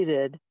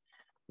distributed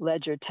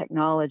ledger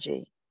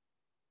technology.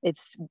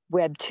 It's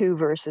Web 2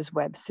 versus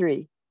Web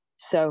 3.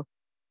 So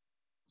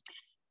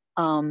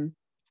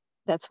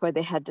that's why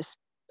they had to,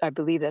 I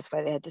believe that's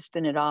why they had to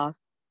spin it off.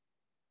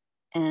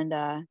 And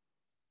I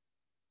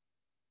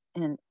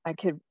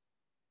could,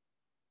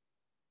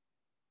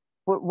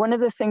 one of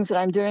the things that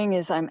I'm doing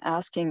is I'm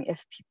asking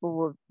if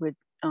people would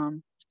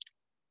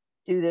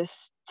do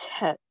this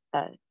test.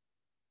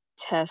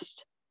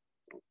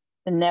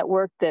 The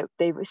network that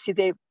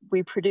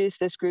we produced,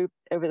 this group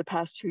over the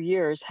past 2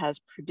 years has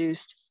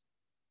produced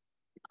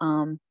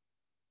a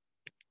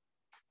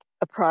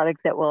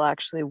product that will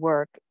actually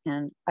work.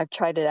 And I've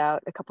tried it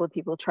out. A couple of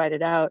people tried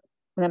it out,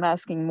 and I'm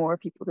asking more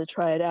people to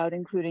try it out,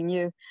 including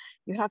you.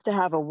 You have to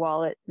have a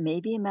wallet,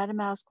 maybe a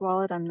MetaMask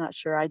wallet. I'm not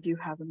sure. I do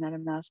have a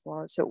MetaMask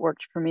wallet, so it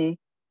worked for me.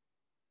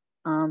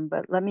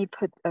 But let me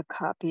put a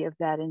copy of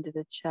that into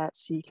the chat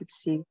so you can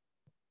see.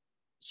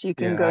 So you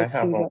can go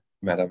to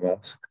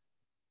MetaMask.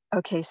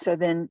 Okay, so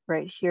then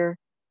right here,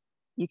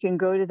 you can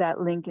go to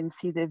that link and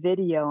see the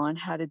video on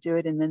how to do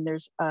it. And then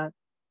there's a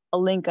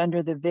link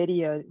under the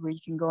video where you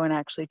can go and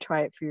actually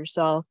try it for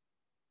yourself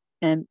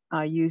and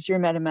use your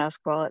MetaMask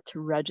wallet to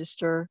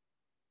register,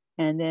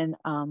 and then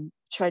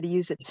try to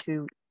use it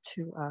to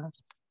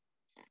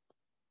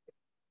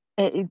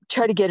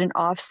try to get an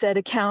offset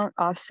account,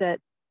 offset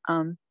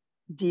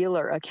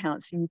dealer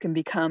account, so you can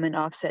become an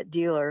offset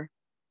dealer.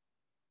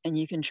 and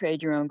you can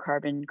trade your own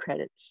carbon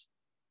credits.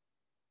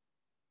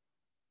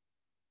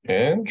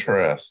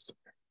 Interesting.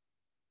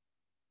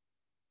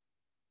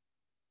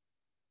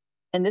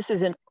 And this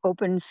is an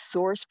open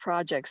source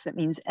project. So that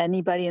means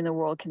anybody in the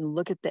world can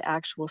look at the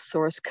actual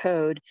source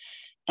code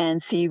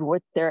and see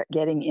what they're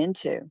getting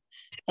into.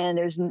 And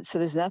there's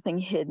nothing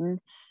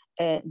hidden.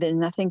 There's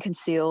nothing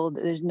concealed.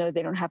 They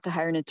don't have to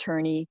hire an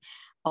attorney.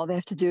 All they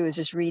have to do is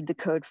just read the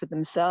code for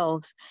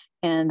themselves,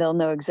 and they'll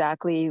know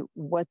exactly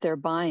what they're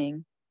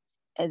buying.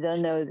 And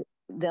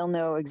they'll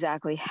know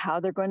exactly how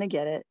they're going to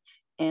get it,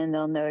 and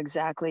they'll know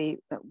exactly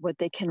what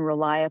they can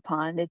rely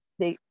upon.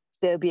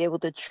 They'll be able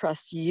to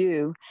trust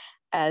you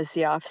as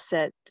the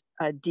offset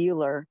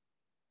dealer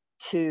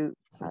to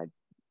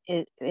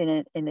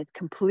in a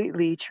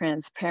completely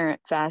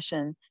transparent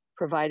fashion,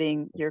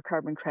 providing your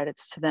carbon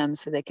credits to them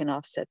so they can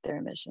offset their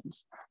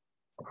emissions.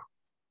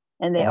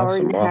 And they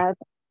Awesome.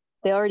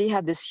 already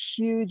have this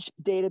huge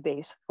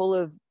database full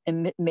of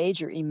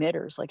major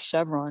emitters like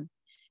Chevron,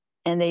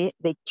 and they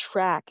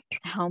track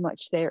how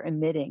much they're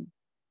emitting,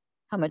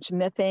 how much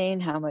methane,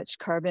 how much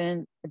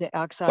carbon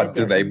dioxide. But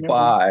do they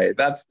buy?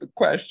 That's the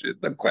question.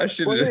 The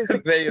question is,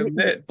 they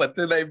emit, but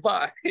do they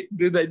buy?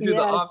 Do they do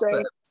the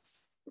offset?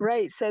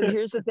 Right. So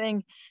here's the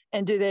thing.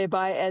 And do they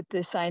buy at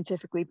the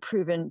scientifically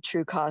proven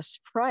true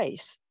cost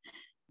price?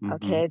 Mm-hmm.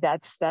 Okay,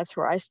 that's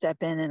where I step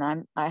in,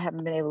 and I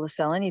haven't been able to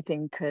sell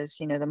anything because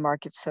the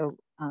market's so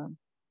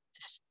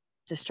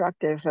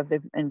destructive of the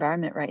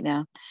environment right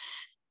now.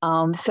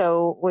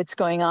 So what's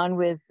going on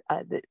with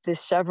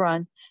this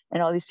Chevron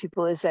and all these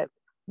people is that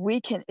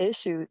we can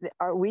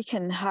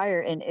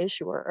hire an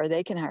issuer, or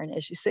they can hire an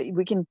issuer. So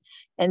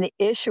and the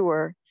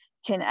issuer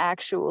can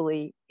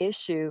actually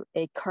issue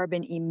a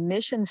carbon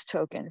emissions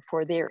token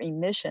for their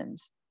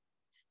emissions.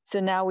 So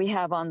now we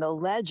have on the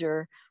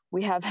ledger,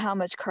 we have how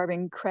much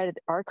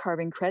our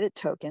carbon credit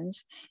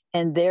tokens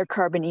and their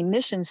carbon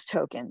emissions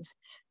tokens.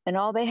 And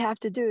all they have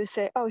to do is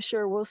say, oh,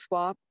 sure, we'll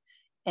swap.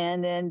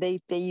 And then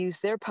they use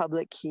their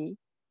public key.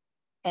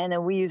 And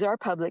then we use our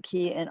public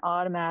key, and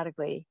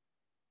automatically,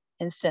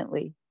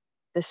 instantly,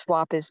 the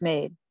swap is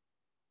made.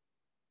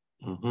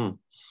 Mm-hmm.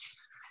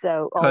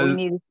 So all we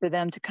need is for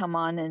them to come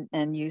on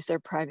and use their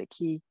private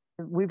key.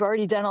 We've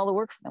already done all the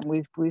work for them.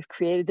 We've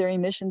created their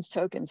emissions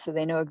tokens, so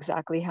they know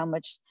exactly how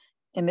much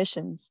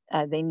emissions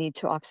they need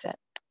to offset.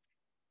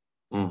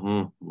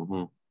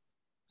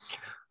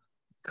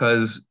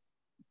 Because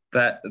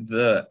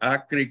the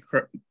ACRI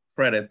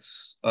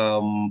credits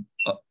of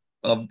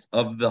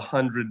the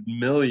 100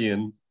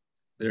 million,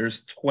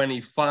 there's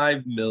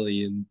 25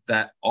 million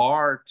that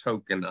are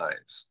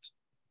tokenized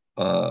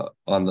on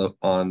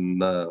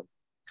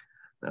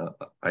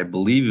I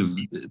believe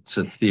it's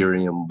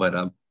Ethereum, but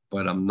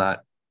I'm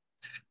not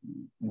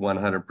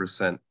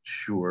 100%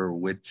 sure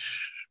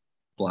which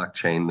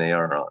blockchain they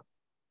are on.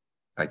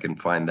 I can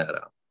find that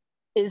out.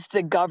 Is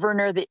the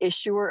governor the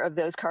issuer of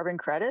those carbon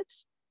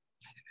credits?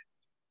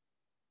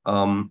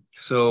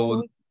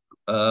 So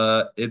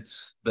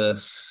it's the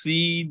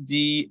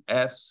CDSA.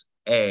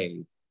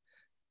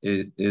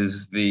 It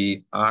is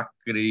the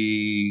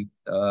ACRI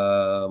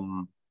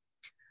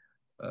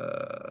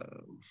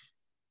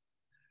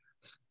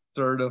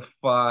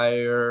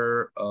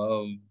certifier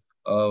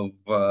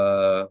of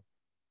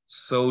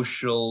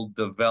social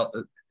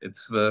development.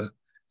 It's the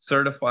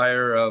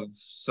certifier of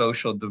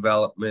social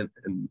development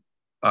and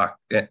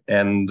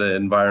the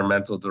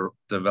environmental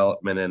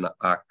development in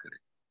ACRI.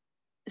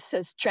 It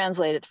says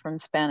translated from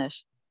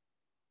Spanish.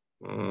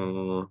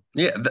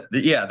 Yeah,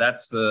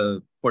 that's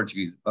the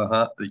Portuguese.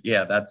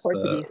 Yeah, that's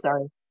Portuguese.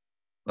 Sorry.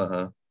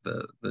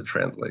 The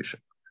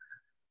translation.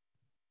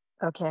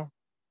 Okay.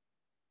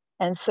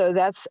 And so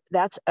that's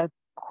a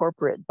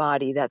corporate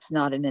body. That's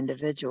not an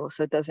individual.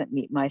 So it doesn't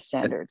meet my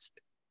standards.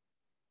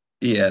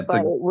 Yeah,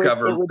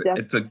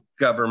 it's a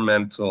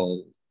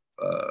governmental.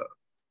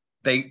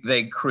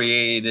 They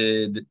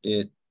created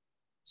it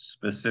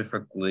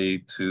specifically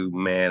to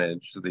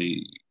manage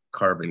the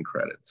carbon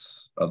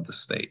credits of the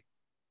state.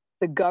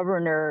 The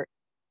governor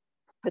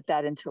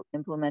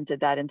implemented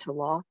that into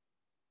law?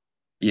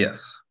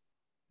 Yes.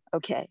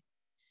 Okay.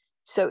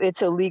 So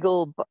it's a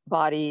legal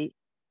body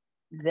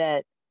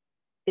that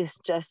is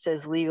just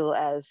as legal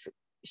as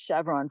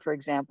Chevron, for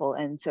example,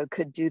 and so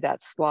could do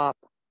that swap.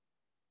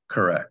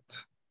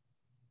 Correct.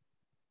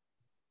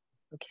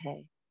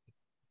 Okay.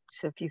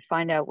 So if you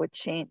find out what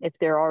chain, if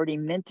they're already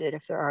minted,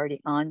 if they're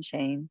already on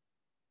chain,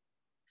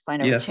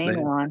 find out what chain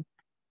they're on.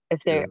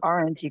 If they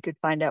aren't, you could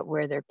find out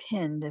where they're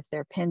pinned, if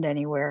they're pinned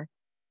anywhere,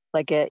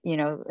 like an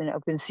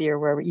OpenSea or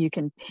wherever, you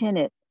can pin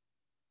it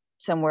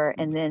somewhere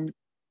and then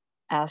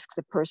ask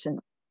the person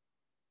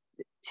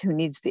who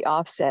needs the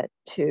offset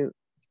to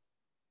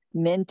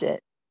mint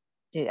it,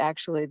 to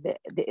actually the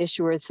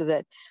issuer, so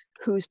that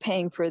who's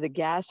paying for the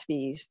gas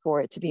fees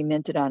for it to be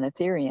minted on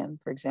Ethereum,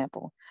 for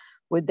example.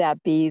 Would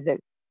that be the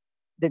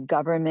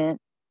government?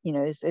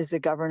 Is the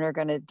governor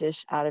going to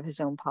dish out of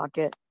his own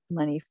pocket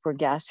money for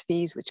gas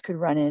fees, which could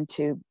run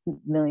into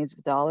millions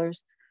of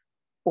dollars?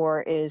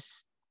 Or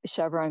is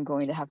Chevron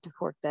going to have to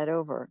fork that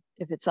over?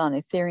 If it's on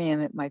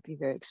Ethereum, it might be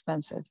very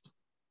expensive.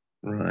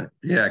 Right.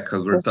 Yeah,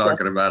 because we're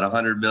talking about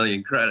 100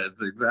 million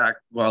credits,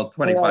 exact. Well,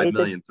 25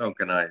 million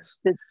tokenized.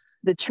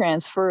 The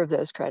transfer of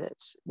those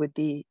credits would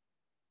be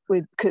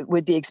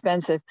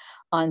expensive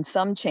on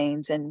some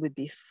chains and would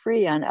be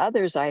free on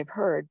others, I've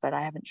heard, but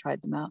I haven't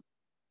tried them out.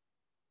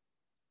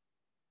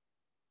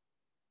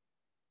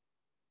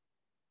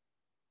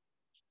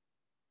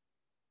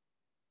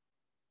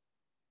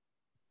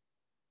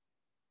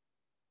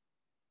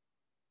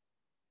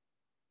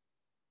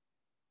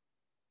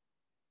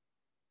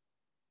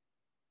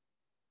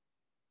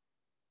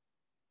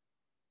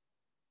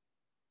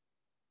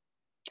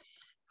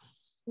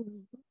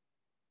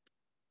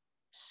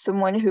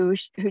 Someone who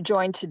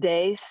joined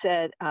today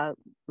said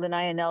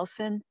Linnea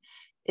Nelson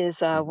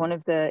is one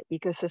of the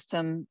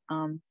ecosystem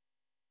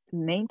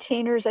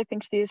maintainers, I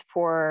think she is,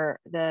 for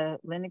the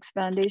Linux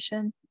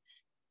Foundation.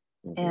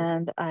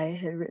 And I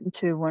had written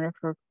to one of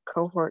her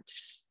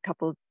cohorts a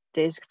couple of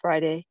days,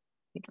 Friday,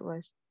 I think it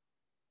was,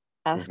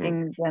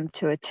 asking them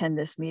to attend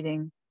this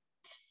meeting.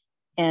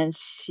 And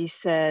she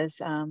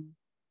says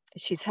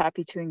she's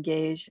happy to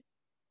engage,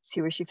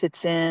 see where she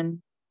fits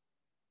in,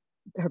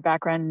 her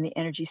background in the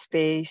energy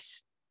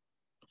space,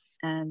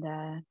 and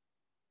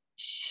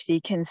she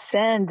can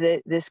send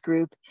this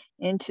group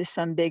into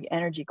some big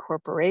energy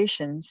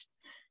corporations,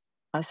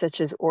 such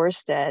as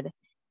Ørsted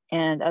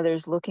and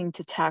others looking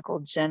to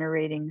tackle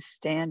generating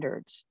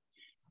standards,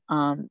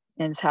 and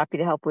is happy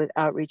to help with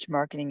outreach,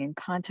 marketing, and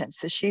content.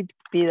 So she'd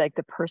be like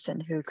the person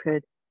who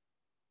could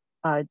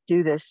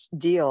do this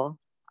deal,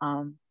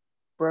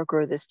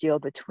 broker this deal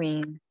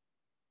between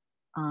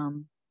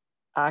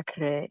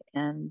Acre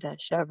and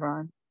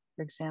Chevron,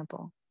 for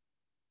example.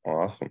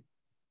 Awesome.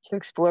 To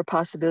explore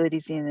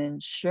possibilities in the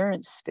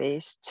insurance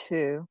space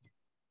too,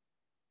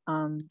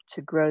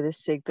 to grow the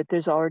SIG, but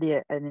there's already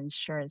an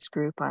insurance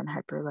group on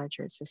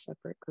Hyperledger. It's a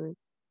separate group.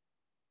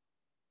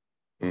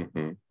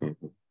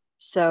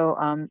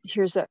 So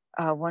here's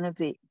one of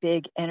the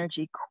big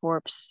energy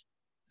corps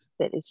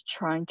that is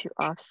trying to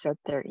offset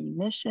their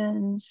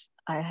emissions.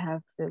 I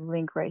have the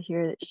link right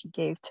here that she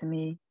gave to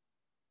me.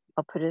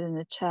 I'll put it in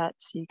the chat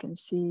so you can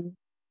see.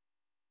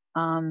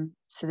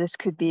 So this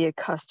could be a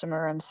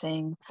customer, I'm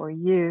saying, for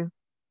you.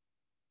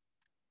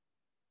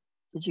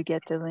 Did you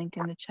get the link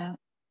in the chat?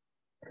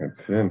 I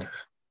did.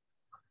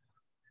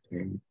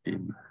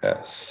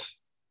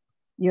 Yes.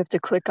 You have to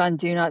click on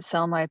do not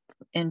sell my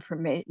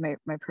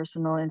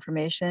personal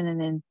information,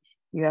 and then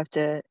you have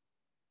to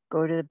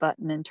go to the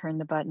button and turn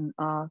the button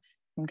off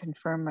and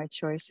confirm my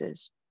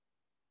choices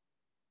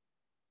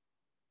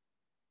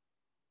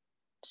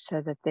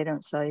so that they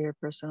don't sell your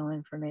personal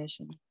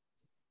information.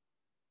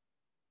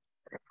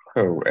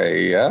 Oh,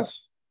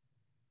 yes.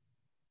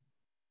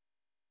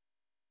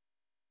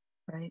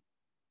 Right.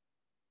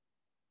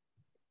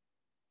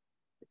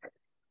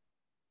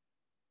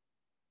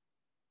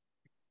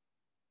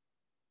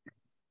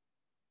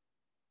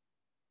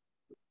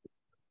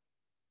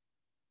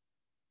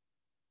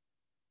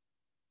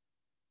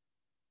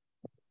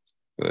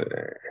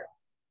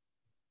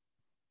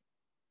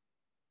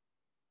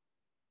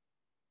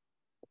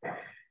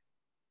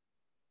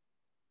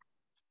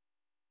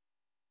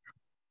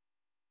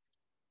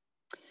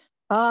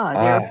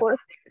 They're a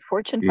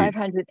Fortune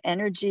 500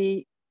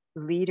 energy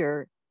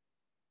leader,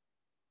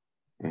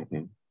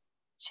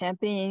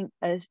 championing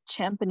a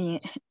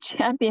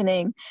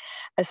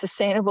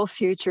sustainable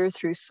future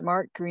through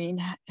smart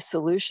green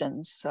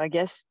solutions. So I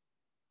guess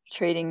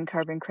trading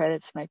carbon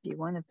credits might be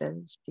one of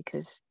those,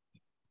 because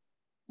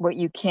what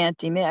you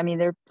can't emit, I mean,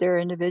 there are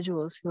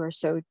individuals who are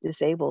so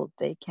disabled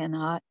they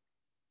cannot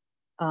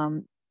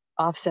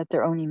offset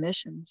their own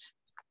emissions,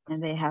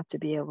 and they have to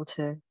be able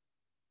to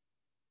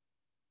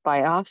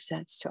buy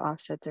offsets to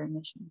offset their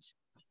emissions.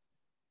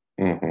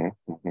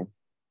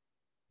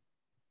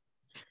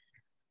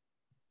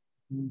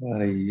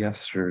 Somebody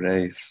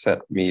yesterday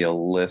sent me a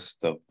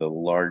list of the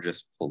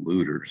largest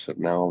polluters, and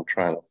now I'm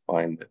trying to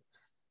find it.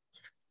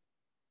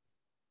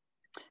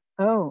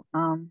 Oh,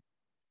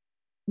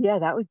 yeah,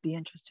 that would be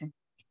interesting.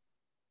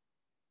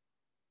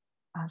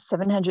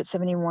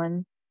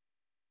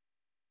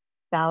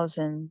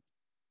 771,000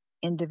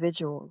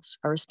 individuals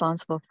are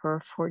responsible for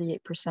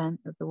 48%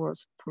 of the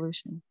world's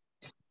pollution.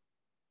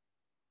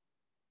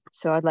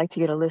 So I'd like to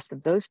get a list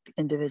of those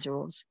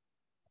individuals,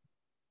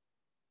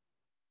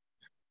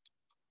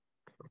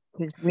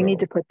 because we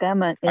need to put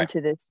them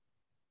into this.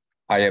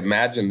 I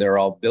imagine they're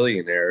all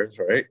billionaires,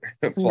 right?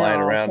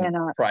 Flying around in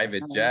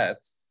private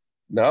jets.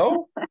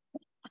 No?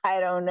 I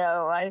don't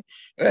know.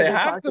 They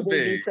have to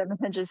be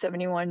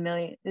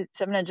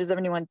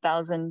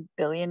 771,000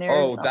 billionaires.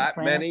 Oh, that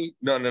many?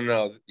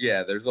 No.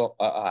 Yeah, there's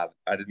I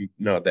didn't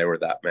know there were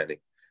that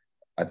many.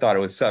 I thought it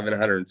was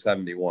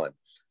 771.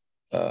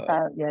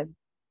 Yeah,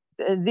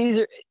 these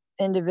are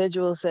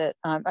individuals that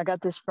I got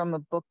this from a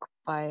book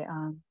by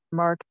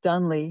Mark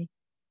Dunley,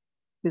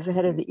 who's the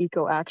head of the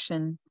Eco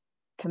Action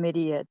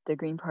Committee at the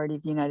Green Party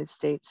of the United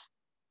States,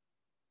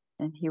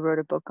 and he wrote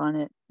a book on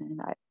it. And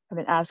I've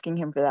been asking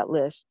him for that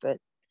list, but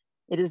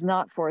It is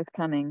not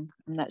forthcoming.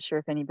 I'm not sure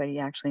if anybody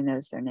actually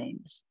knows their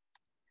names.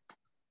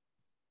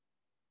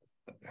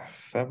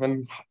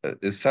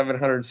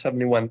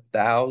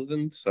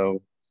 771,000.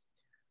 So,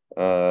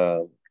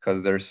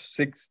 because there's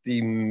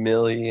 60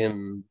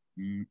 million,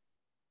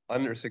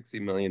 under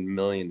 60 million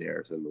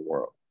millionaires in the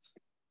world.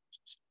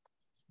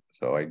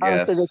 So I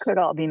guess. Oh, so they could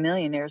all be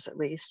millionaires at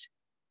least.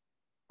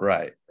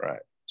 Right,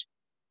 right.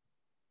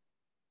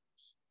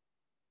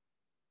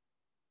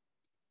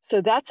 So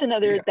that's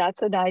another,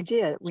 that's an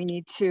idea we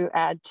need to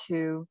add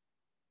to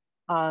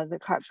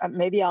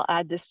maybe I'll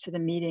add this to the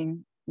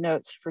meeting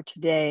notes for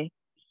today,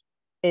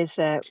 is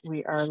that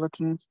we are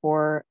looking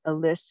for a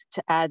list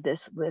to add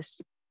this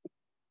list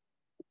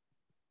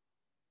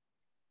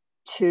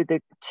to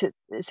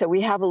so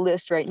we have a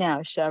list right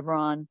now,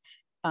 Chevron,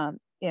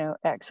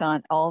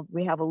 Exxon,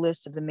 we have a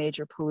list of the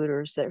major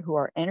polluters who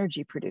are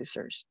energy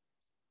producers.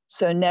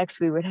 So next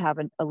we would have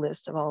a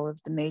list of all of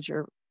the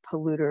major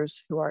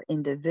polluters who are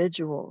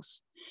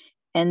individuals.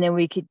 And then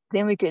we could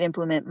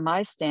implement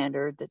my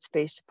standard that's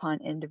based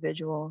upon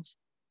individuals,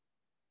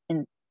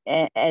 and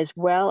as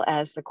well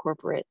as the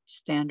corporate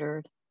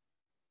standard.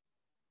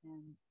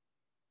 And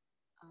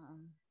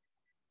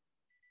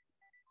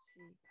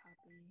see,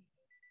 copy,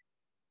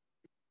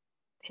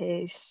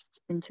 paste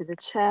into the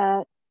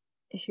chat.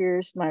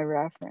 Here's my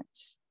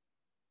reference.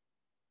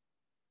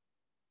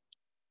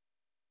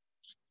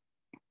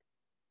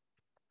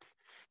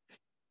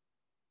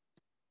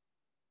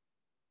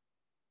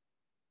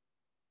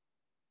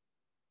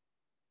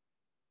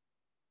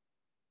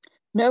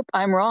 Nope,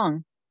 I'm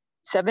wrong.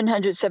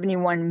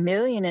 771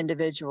 million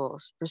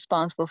individuals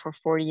responsible for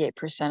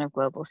 48% of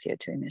global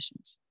CO2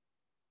 emissions.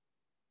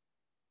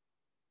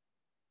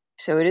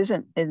 So it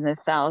isn't in the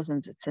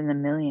thousands, it's in the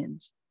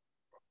millions.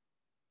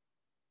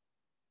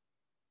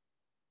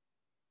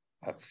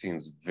 That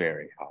seems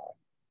very high.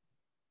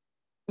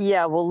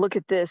 Yeah, well, look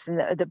at this. And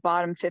the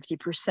bottom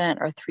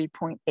 50% are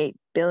 3.8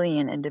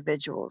 billion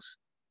individuals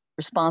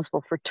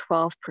responsible for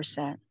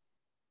 12%.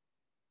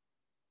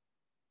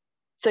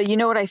 So you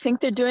know what I think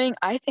they're doing?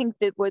 I think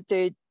that what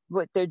they're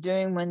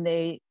doing when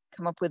they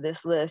come up with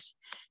this list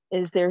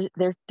is they're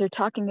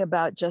talking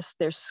about just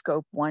their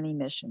scope 1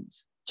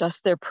 emissions,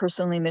 just their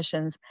personal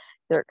emissions.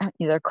 Their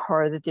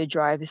car that they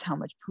drive is how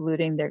much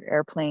polluting, their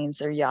airplanes,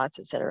 their yachts,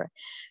 etc.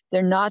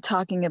 They're not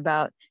talking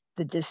about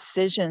the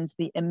decisions,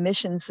 the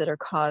emissions that are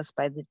caused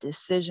by the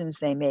decisions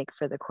they make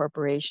for the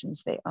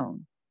corporations they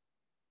own.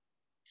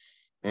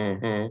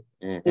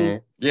 Mm-hmm, mm-hmm.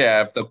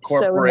 Yeah, if the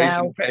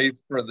corporation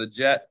pays for the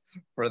jet,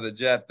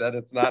 then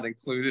it's not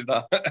included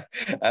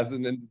as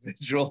an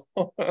individual.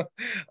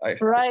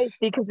 Right,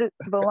 because it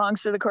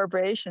belongs to the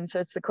corporation. So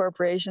it's the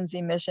corporation's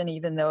emission,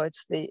 even though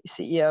it's the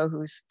CEO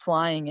who's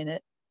flying in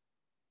it.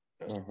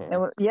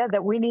 And yeah,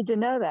 that we need to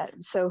know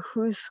that. So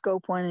whose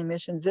scope 1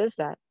 emissions is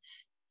that?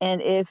 And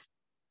if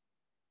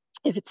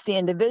it's the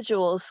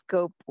individual's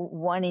scope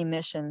 1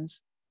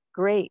 emissions,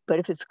 great. But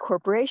if it's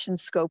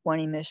corporation's scope 1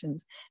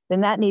 emissions,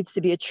 then that needs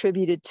to be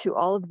attributed to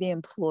all of the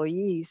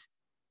employees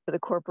for the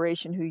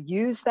corporation who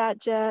use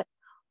that jet,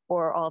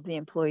 or all the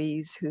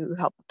employees who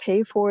help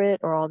pay for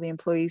it, or all the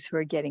employees who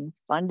are getting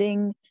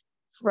funding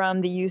from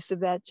the use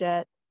of that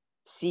jet.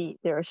 See,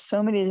 there are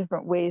so many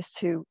different ways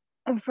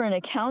for an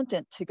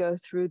accountant to go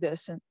through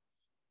this. And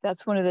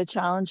that's one of the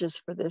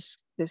challenges for this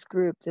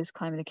group, this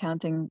climate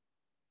accounting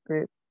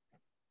group.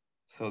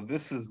 So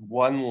this is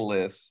one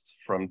list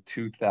from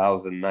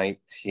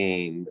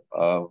 2019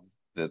 of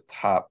the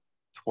top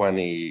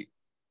 20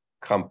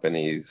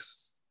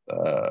 companies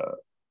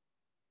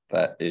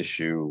that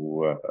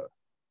issue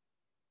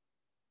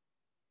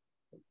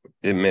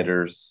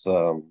emitters.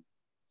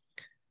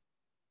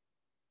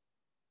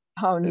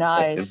 Oh,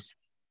 nice.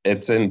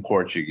 It's in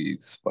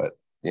Portuguese, but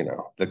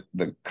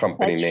the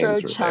company names are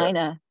China,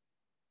 there.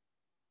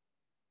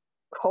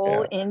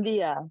 Coal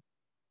India,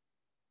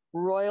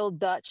 Royal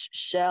Dutch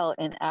Shell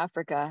in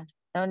Africa.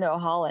 Oh no,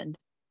 Holland.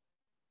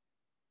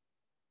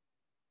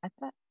 I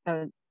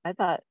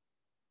thought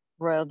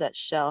Royal Dutch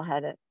Shell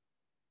had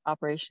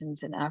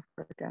operations in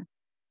Africa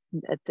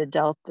at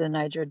the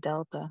Niger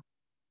Delta.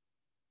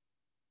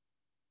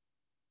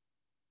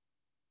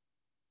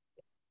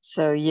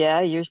 So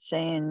yeah, you're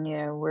saying,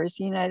 where's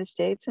the United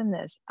States in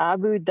this?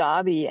 Abu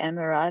Dhabi,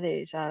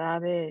 Emirates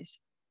Árabes,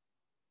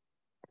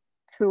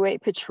 Kuwait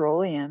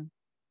Petroleum,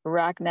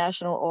 Iraq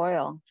National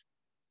Oil,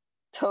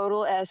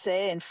 Total SA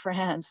in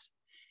France.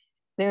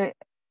 There,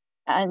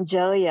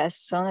 Angelia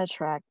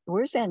Sonatrach.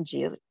 Where's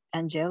Angelia?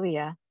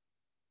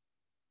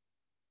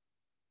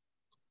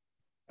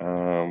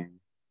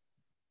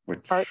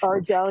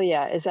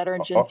 Argelia, is that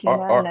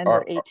Argentina?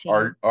 Number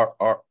 18.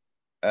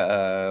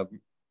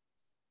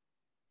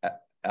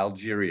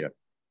 Algeria.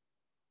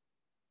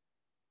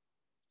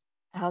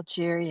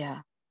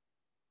 Algeria.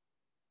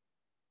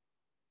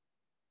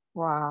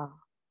 Wow.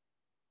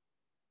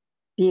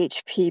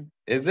 BHP.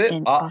 Is it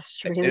in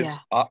Australia?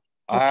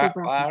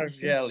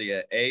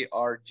 Argelia,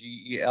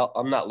 ARGEL.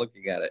 I'm not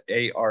looking at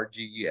it.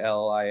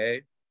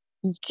 ARGELIA.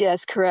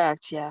 Yes,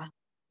 correct. Yeah.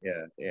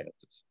 Yeah,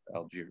 it's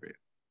Algeria.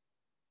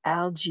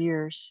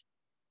 Algiers.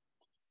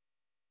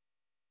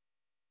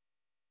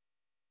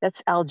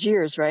 That's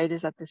Algiers, right?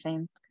 Is that the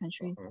same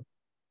country?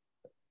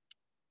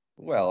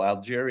 Well,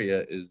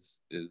 Algeria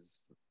is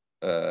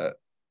the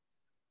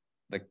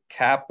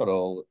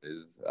capital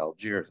is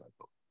Algiers, I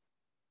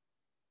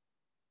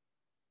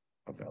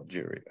believe, of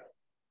Algeria.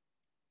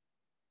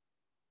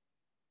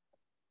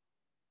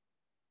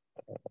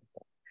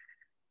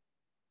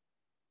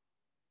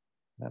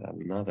 Had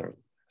another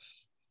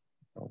list.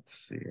 Let's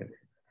see it.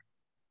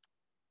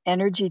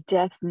 Energy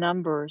death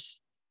numbers.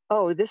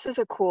 Oh, this is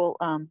a cool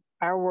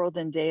Our World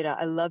in Data.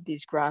 I love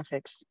these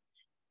graphics.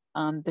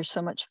 They're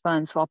so much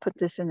fun. So I'll put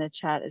this in the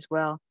chat as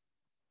well.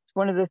 It's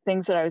one of the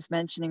things that I was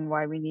mentioning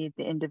why we need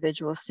the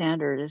individual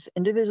standard is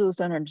individuals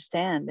don't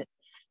understand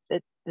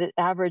that the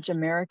average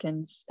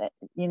Americans,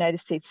 United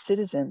States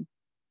citizen,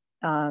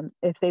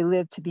 if they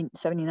live to be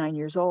 79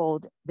 years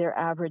old, their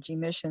average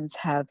emissions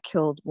have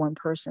killed one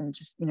person,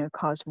 just,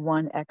 caused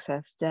one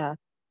excess death.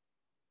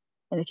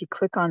 And if you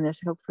click on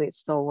this, hopefully it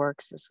still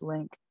works, this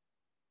link.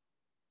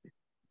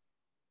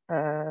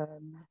 Oh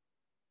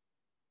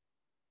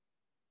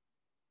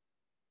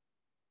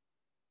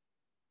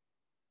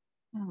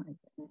my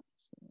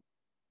goodness.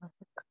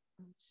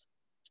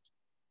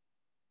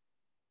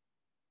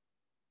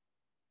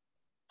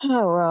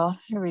 Oh, well,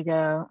 here we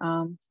go.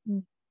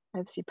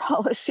 Privacy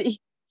policy.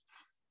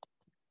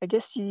 I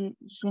guess you're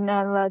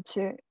not allowed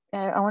to,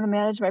 I want to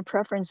manage my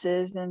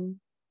preferences and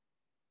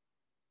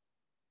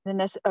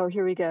oh,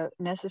 here we go.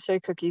 Necessary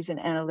cookies and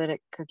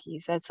analytic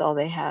cookies. That's all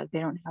they have. They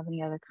don't have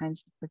any other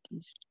kinds of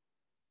cookies.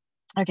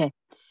 Okay.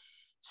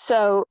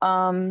 So,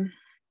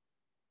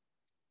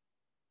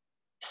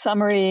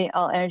 summary,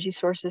 all energy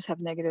sources have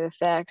negative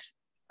effects,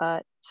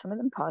 but some of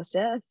them cause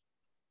death.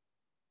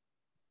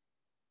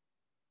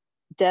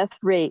 Death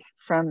rate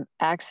from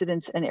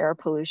accidents and air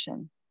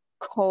pollution.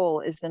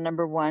 Coal is the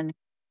 #1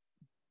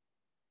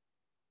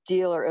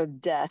 dealer of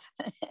death.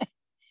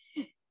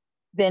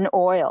 Then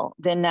oil,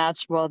 then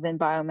then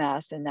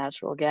biomass, then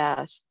natural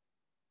gas.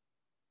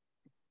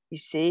 You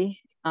see,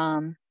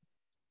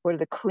 what are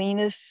the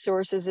cleanest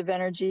sources of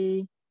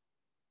energy?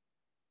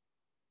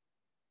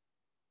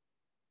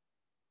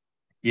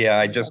 Yeah,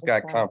 I just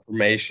got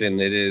confirmation.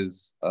 It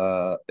is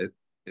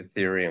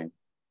Ethereum.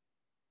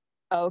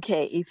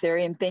 Okay,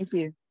 Ethereum, thank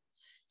you.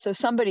 So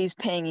somebody's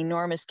paying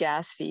enormous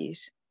gas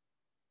fees,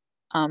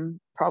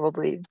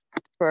 probably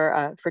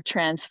for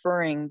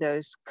transferring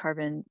those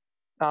carbon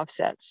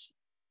offsets.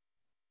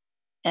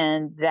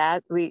 And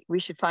that we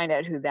should find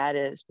out who that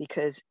is,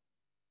 because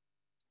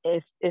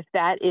if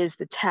that is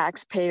the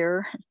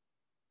taxpayer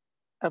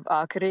of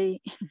Acre,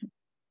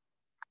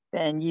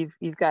 then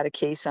you've got a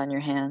case on your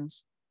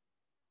hands.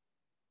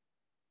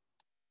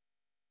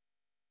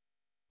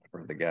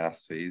 For the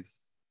gas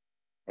fees.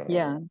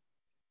 Yeah.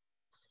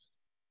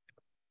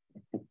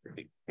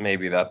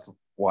 Maybe that's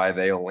why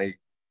they only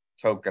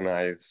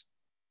tokenize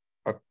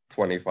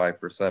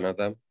 25% of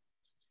them.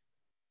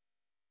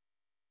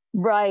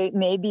 Right,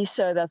 maybe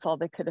so. That's all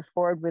they could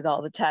afford with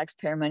all the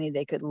taxpayer money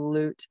they could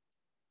loot.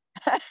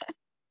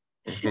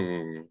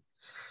 Because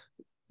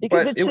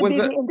it should be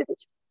the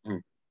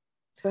individual.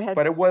 Go ahead.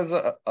 But it was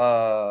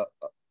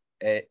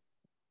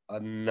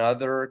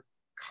another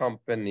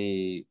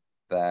company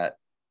that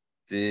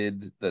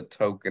did the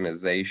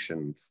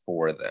tokenization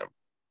for them.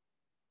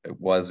 It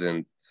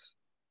wasn't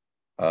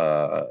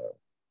the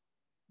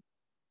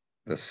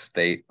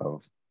state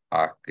of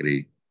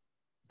Acre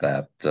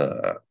that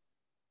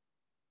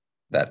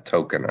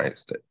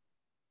tokenized it.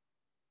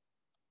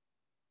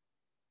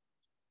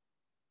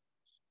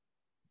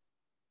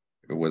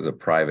 It was a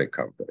private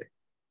company.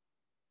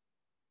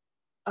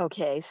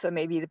 Okay, so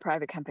maybe the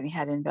private company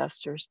had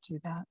investors do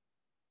that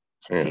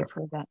to pay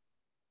for that.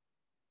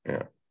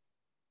 Yeah.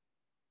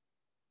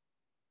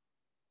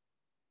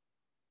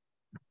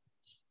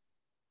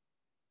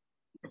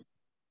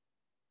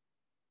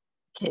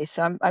 Okay,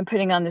 so I'm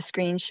putting on the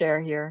screen share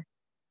here.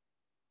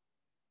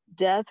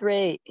 Death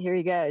rate, here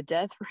you go.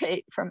 Death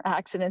rate from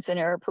accidents and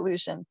air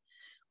pollution.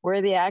 Where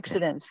are the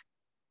accidents?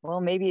 Well,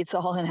 maybe it's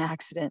all an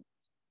accident.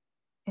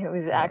 It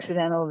was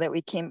accidental that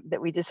we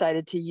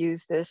decided to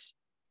use this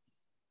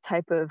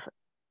type of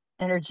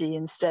energy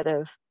instead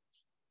of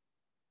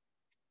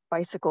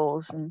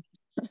bicycles. And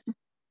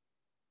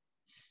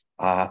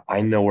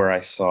I know where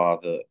I saw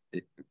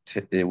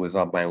it was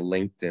on my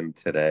LinkedIn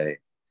today.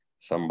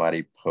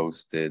 Somebody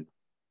posted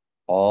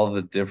all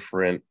the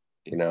different,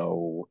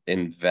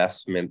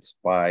 investments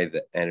by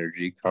the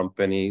energy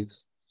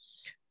companies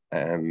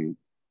and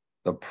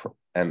the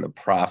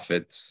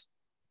profits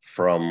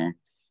from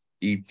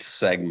each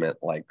segment,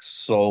 like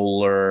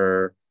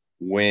solar,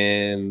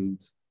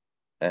 wind,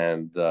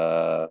 and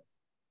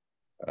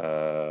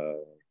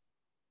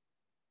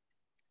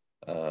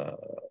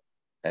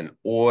and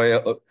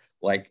oil,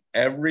 like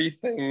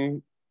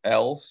everything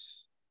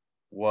else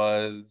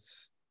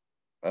was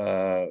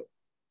I'm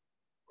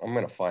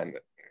gonna find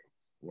it.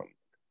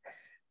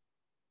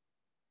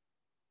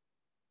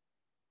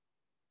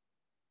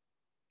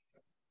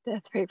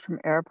 death rate from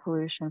air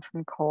pollution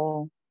from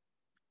coal.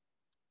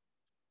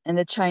 And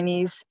the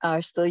Chinese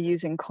are still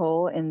using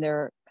coal in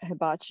their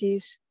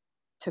hibachis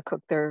to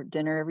cook their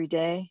dinner every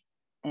day.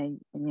 And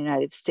in the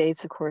United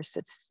States, of course,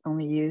 it's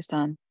only used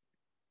on,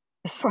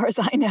 as far as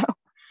I know,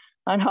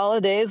 on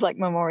holidays like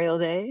Memorial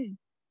Day,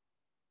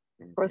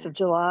 4th of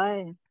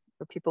July,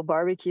 where people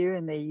barbecue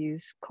and they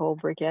use coal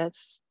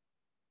briquettes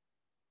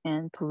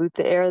and pollute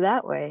the air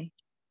that way.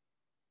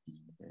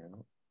 Yeah.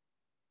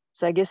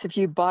 So I guess if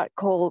you bought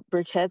coal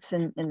briquettes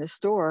in the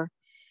store,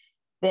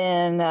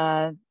 then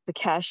the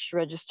cash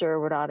register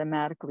would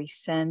automatically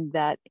send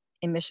that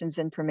emissions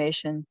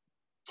information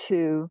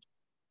to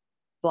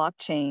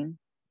blockchain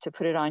to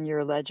put it on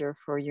your ledger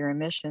for your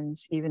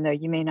emissions. Even though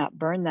you may not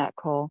burn that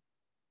coal,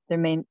 there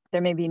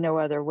may be no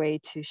other way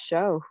to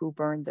show who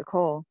burned the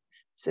coal.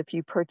 So if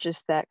you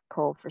purchase that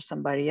coal for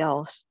somebody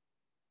else,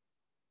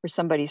 for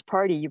somebody's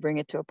party, you bring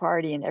it to a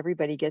party and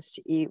everybody gets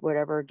to eat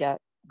whatever got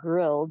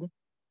grilled.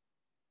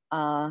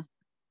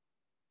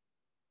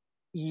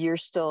 You're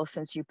still,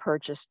 since you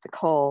purchased the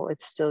coal,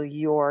 it's still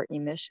your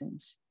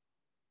emissions.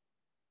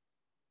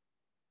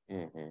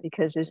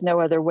 Because there's no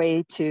other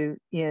way to,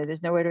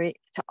 there's no way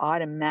to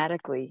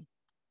automatically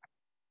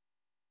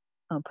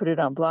put it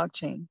on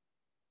blockchain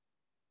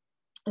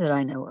that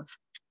I know of.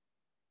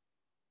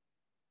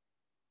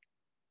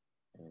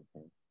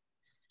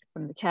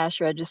 From the cash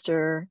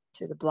register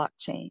to the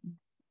blockchain.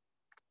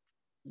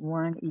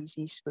 One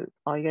easy swoop.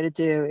 All you got to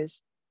do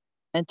is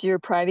enter your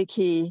private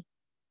key.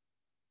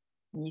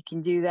 You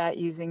can do that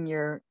using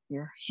your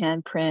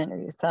handprint or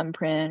your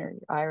thumbprint or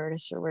your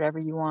iris or whatever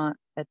you want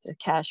at the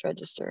cash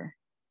register.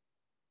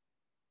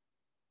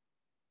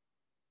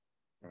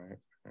 Right.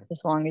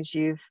 As long as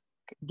you've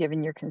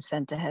given your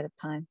consent ahead of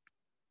time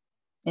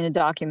in a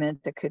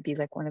document that could be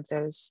like one of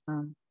those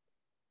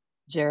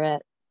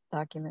Jarrett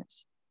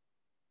documents.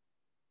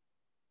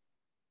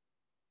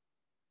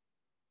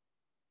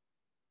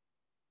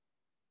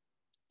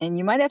 And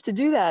you might have to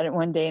do that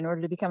one day in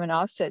order to become an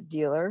offset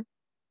dealer,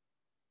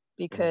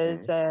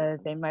 because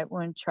they might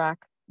want to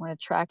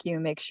track you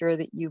and make sure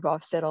that you've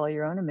offset all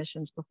your own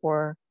emissions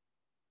before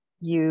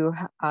you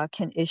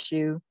can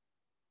issue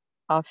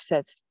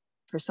offsets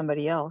for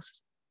somebody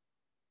else.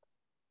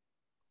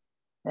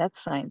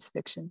 That's science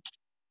fiction.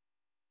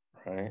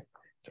 Right.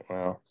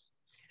 Well,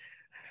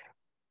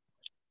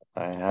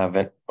 I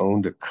haven't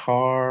owned a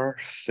car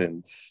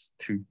since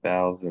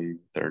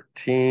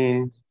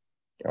 2013.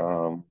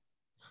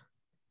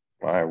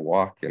 I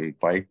walk and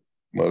bike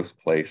most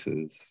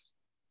places.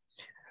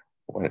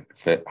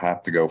 If I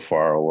have to go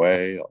far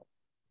away,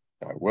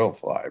 I will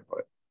fly.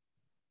 But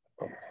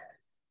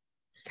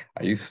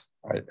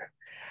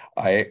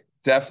I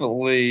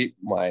definitely,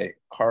 my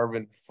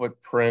carbon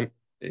footprint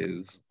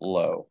is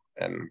low,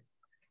 and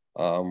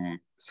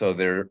so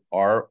there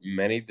are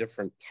many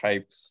different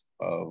types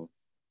of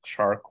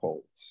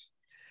charcoals.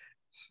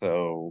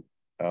 So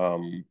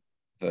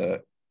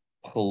the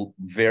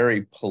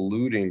very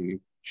polluting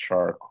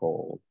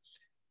charcoal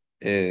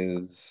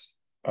is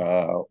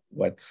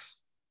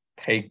what's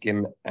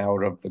taken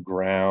out of the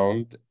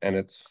ground, and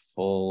it's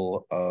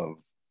full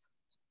of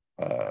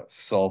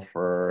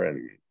sulfur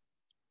and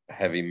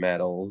heavy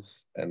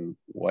metals and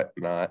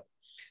whatnot.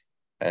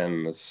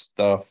 And the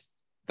stuff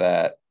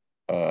that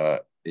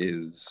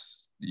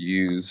is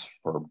used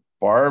for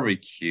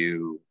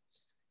barbecue,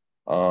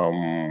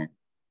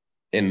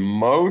 in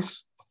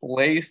most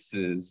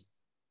places,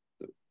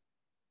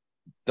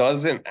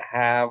 doesn't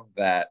have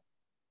that.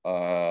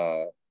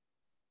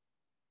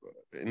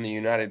 In the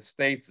United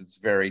States, it's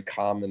very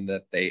common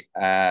that they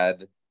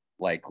add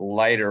like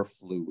lighter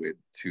fluid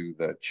to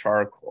the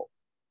charcoal.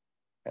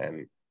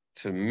 And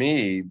to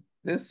me,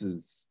 this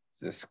is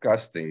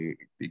disgusting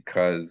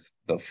because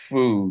the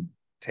food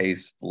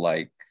tastes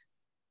like,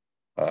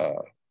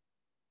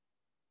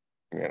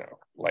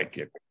 like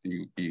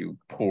you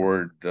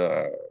poured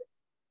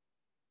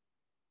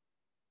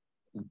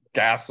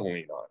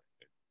gasoline on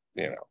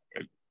it.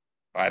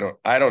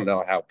 I don't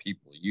know how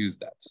people use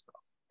that stuff.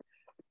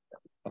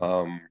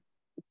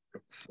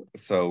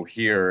 So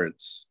here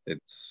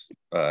it's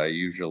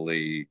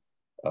usually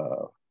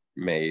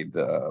made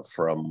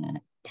from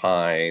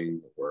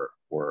pine or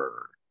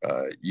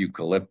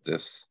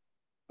eucalyptus.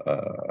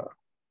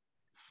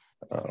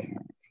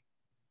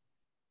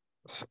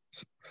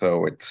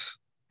 So it's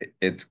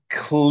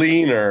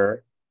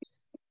cleaner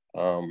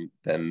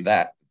than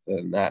that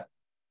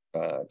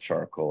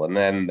charcoal, and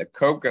then the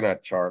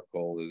coconut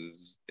charcoal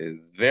is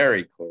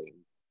very clean.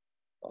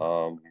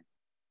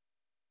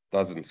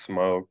 Doesn't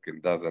smoke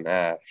and doesn't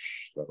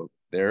ash. So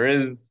there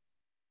is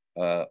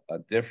a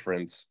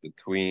difference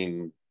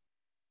between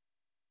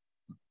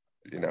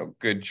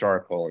good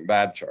charcoal and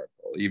bad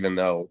charcoal, even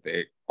though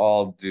they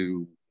all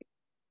do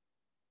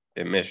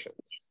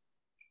emissions.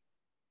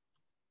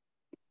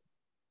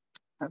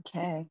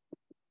 Okay.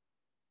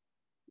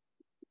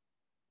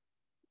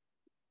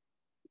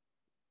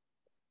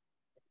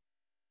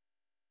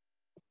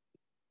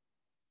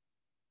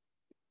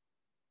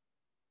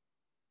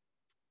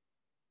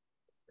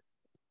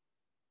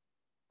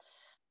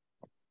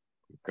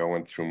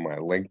 Going through my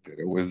LinkedIn,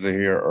 it was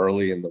here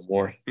early in the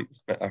morning.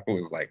 I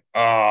was like,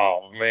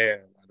 oh man,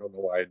 I don't know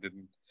why I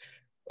didn't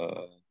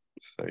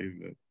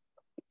Save it.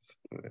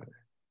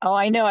 Oh,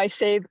 I know. I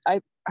saved.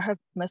 I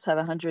must have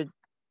 100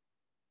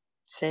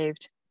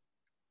 saved.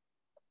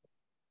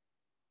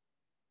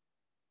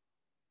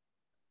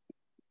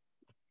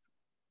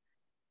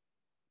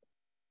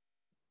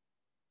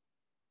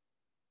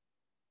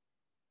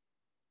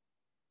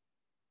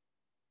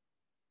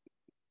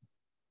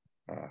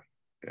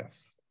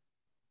 Yes.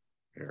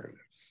 Here it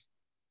is.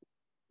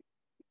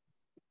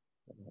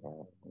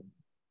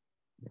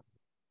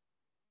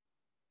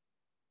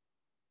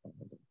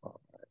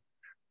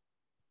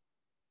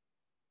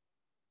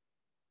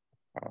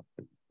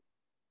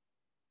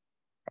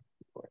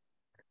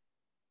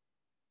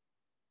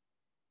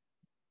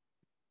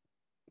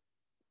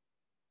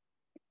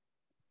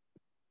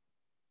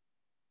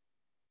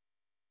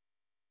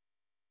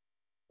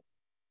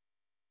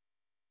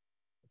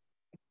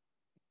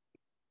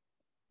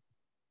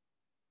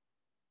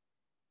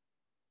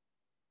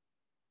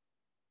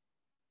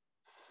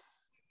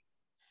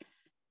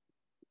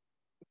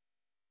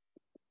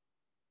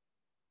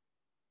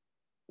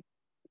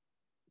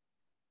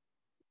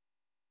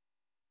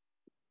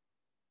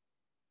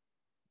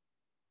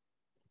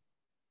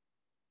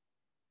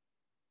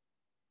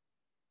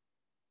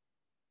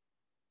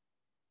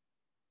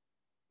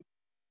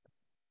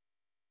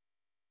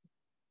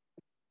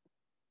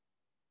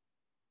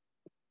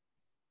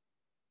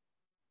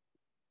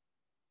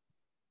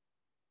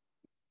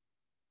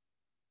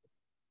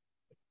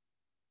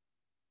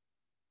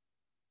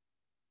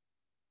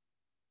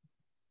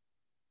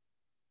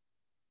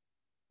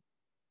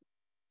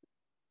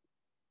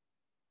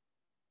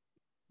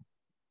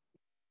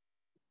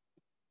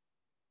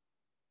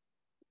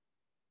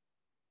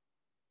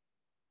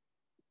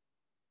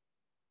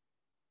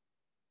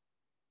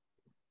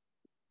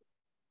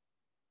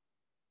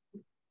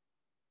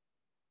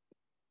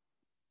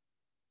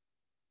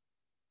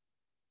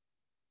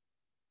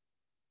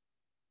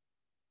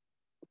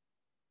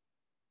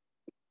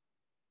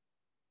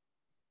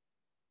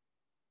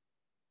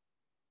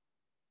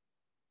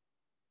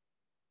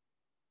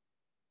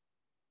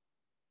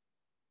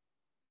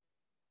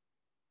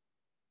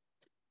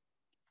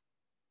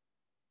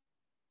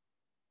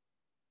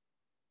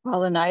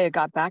 Well, Anaya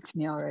got back to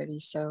me already,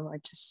 so I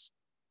just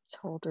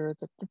told her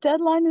that the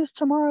deadline is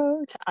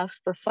tomorrow to ask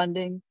for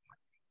funding.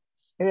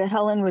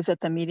 Helen was at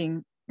the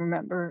meeting,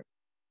 remember,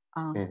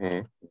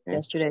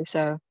 yesterday.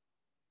 So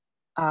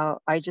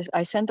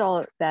I sent all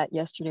of that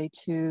yesterday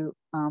to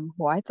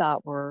who I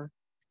thought were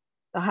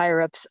the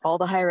higher ups, all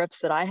the higher ups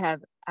that I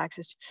have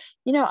access to.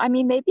 You know, I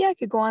mean, maybe I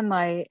could go on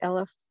my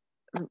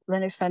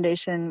Linux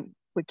Foundation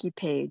wiki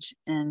page,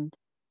 and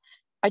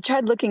I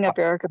tried looking up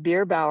Erica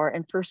Bierbauer,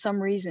 and for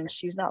some reason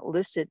she's not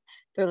listed.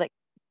 They're like,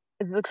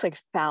 it looks like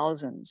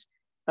thousands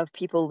of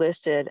people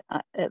listed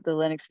at the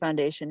Linux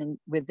Foundation and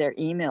with their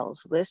emails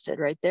listed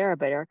right there,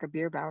 but Erica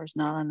Bierbauer is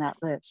not on that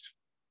list.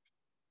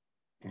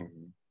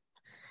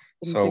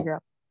 So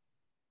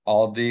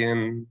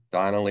Aldian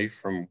Donnelly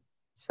from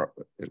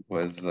it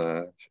was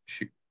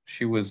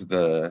she was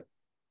the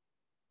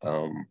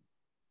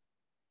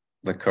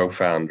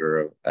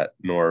co-founder at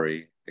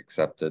Nori,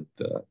 accepted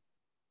the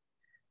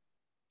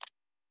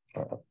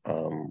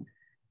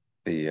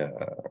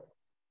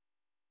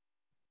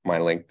my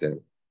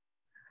LinkedIn.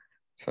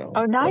 So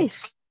oh,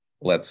 nice.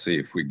 Let's see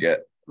if we get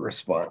a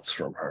response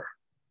from her.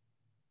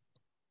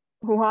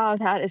 Wow,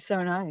 that is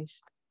so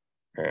nice.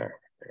 Yeah.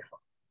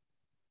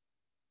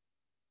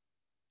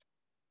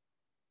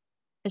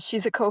 And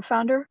she's a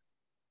co-founder?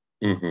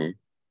 Mm-hmm.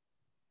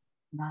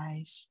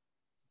 Nice.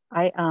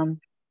 I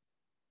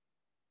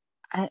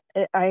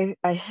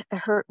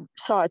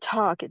saw a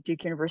talk at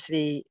Duke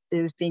University.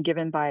 It was being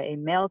given by a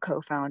male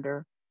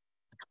co-founder.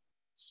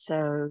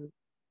 So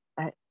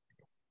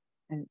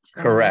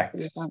correct.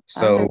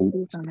 So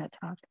on that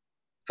talk.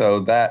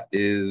 So that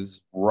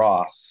is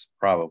Ross,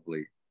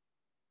 probably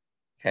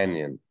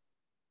Kenyon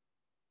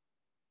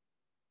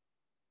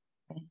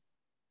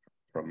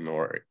from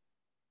Nori.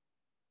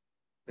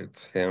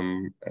 It's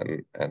him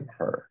and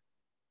her.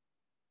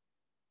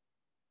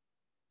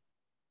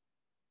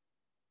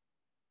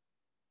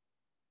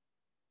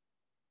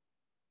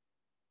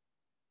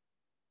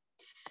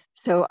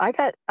 So I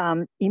got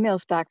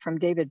emails back from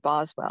David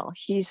Boswell.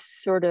 He's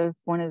sort of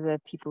one of the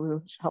people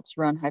who helps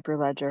run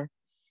Hyperledger.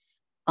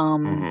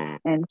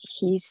 And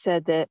he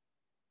said that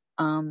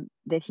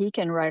that he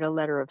can write a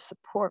letter of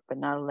support, but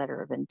not a letter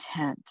of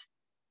intent.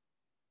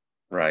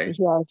 Right.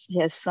 So he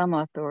has some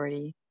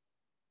authority.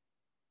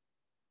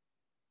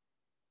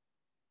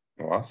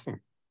 Awesome.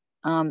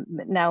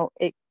 Now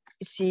it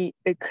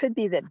could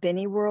be that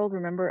Benny World,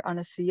 remember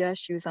Anasuya,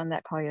 she was on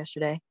that call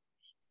yesterday.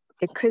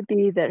 It could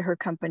be that her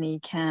company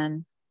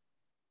can.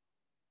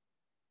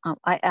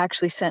 I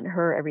actually sent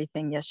her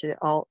everything yesterday.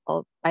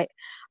 I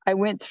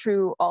went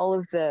through all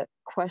of the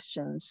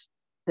questions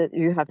that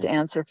you have to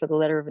answer for the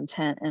letter of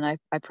intent, and I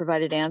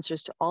provided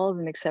answers to all of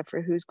them except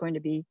for who's going to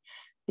be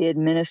the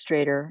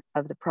administrator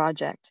of the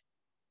project.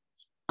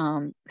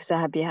 Because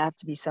that have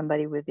to be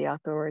somebody with the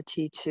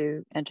authority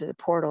to enter the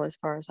portal, as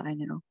far as I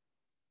know.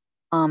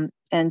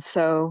 And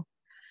so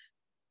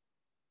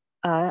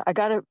I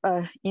got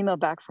a email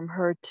back from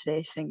her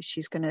today saying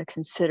she's going to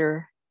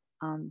consider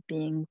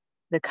being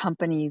the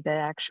company that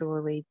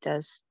actually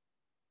does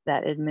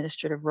that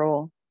administrative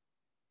role.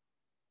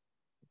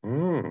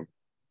 Mm.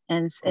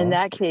 And in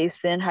that case,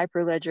 then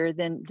Hyperledger,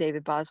 then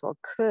David Boswell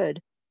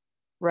could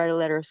write a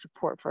letter of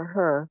support for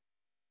her.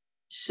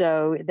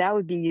 So that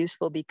would be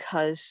useful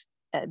because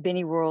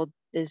Benny World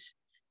is,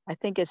 I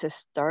think it's a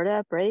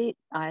startup, right?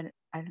 I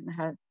don't know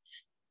how.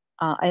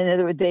 In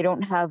other words, they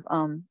don't have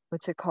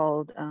what's it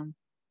called?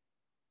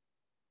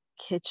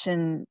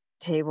 Kitchen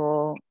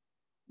table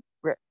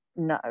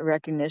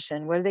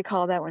recognition. What do they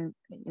call that when,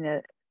 you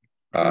know,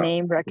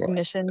 name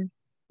recognition?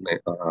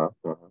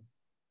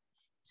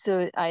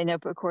 So I know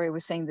Corey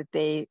was saying that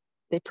they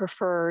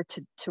prefer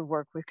to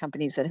work with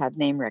companies that have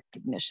name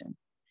recognition.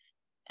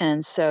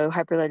 And so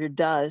Hyperledger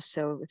does.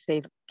 So if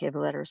they give a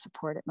letter of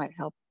support, it might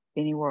help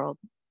Benny World.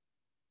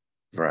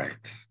 Right.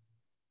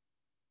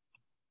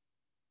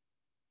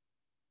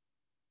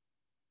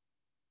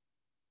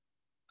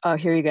 Oh,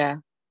 here you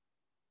go.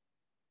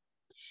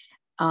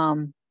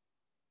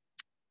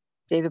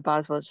 David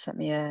Boswell just sent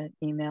me an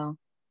email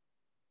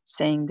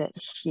saying that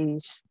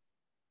he's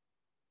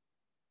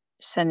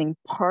sending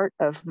part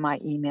of my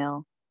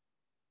email,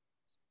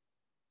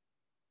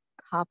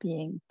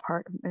 copying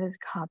part. What is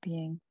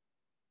copying?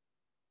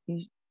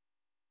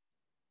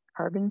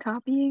 Carbon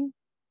copying?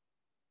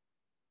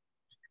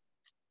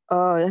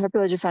 Oh, the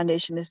Hyperledger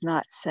Foundation is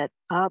not set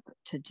up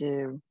to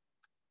do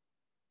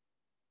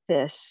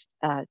this,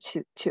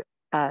 to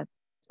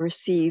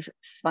receive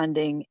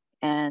funding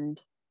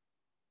and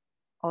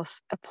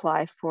also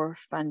apply for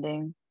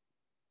funding.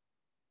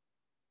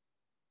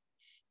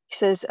 He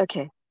says,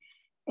 okay,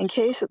 in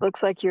case it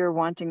looks like you're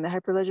wanting the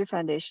Hyperledger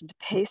Foundation to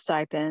pay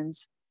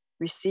stipends,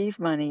 receive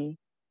money,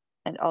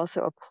 and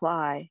also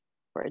apply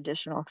for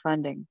additional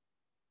funding.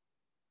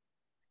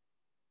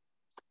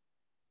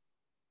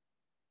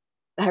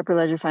 The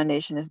Hyperledger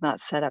Foundation is not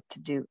set up to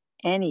do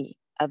any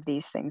of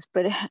these things,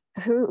 but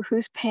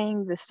who's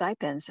paying the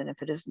stipends? And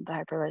if it isn't the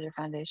Hyperledger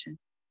Foundation?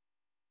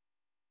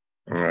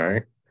 All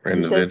right.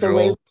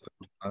 Individual.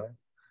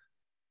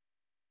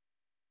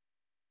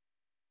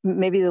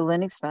 Maybe the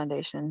Linux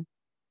Foundation,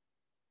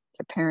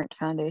 the parent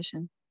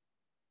foundation.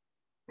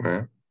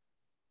 Yeah,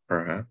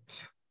 perhaps.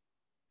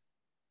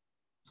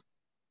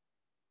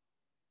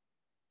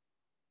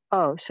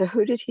 Oh, so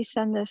who did he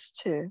send this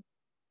to?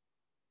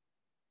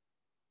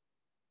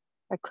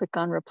 I click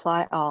on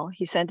reply all.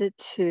 He sent it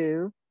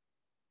to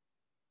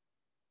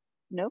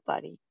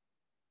nobody.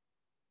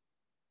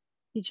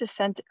 He just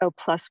sent, oh,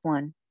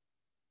 +1.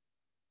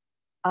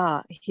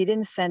 He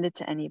didn't send it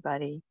to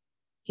anybody.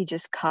 He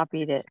just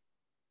copied it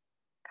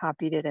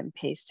and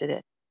pasted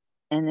it,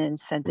 and then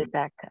sent it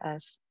back to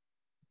us.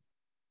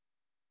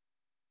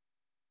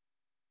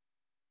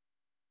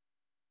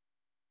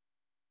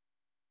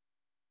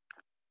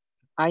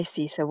 I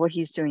see. So what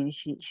he's doing,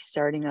 he's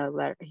starting a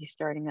letter. He's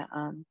starting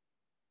a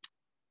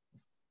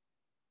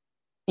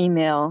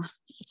email.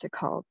 What's it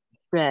called?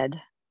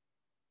 Thread,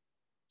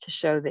 to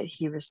show that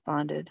he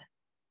responded.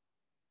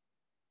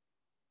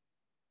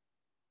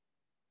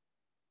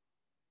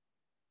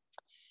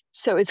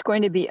 So it's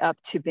going to be up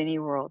to Benny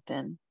World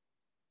then,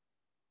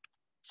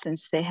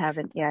 since they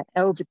haven't yet.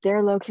 Oh, but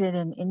they're located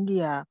in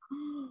India.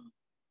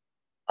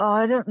 Oh,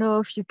 I don't know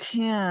if you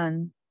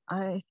can.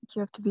 I think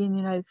you have to be in the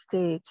United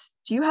States.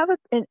 Do you have a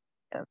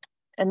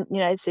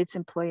United States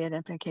employee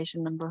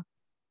identification number?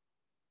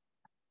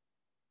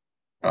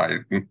 I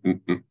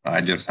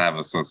just have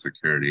a Social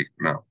Security.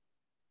 No.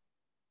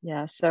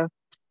 Yeah. So,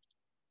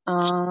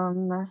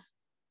 I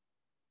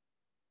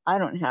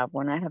don't have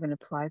one. I haven't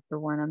applied for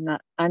one.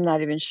 I'm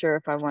not even sure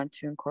if I want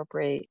to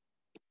incorporate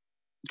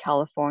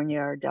California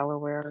or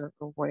Delaware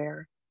or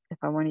where, if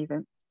I want to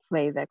even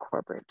play that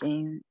corporate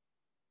game.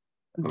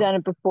 I've done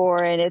it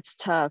before, and it's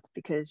tough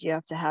because you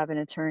have to have an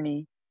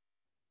attorney.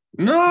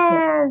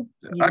 No,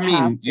 I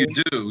mean, you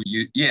do.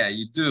 You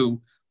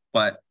do.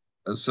 But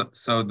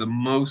so the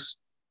most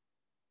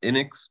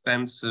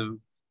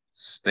inexpensive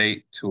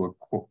state to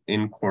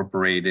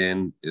incorporate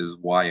in is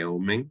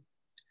Wyoming.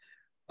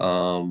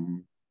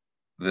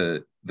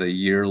 The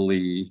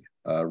yearly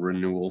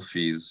renewal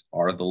fees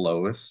are the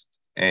lowest,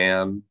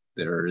 and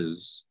there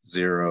is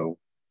 0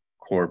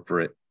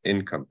 corporate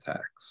income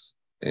tax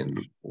in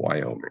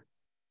Wyoming.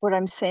 What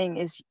I'm saying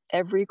is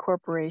every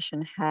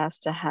corporation has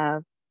to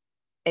have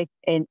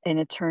an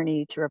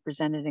attorney to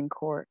represent it in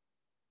court.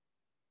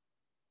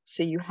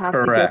 So you have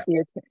to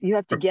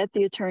get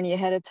the attorney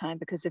ahead of time,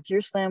 because if you're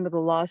slammed with a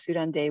lawsuit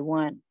on day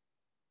one,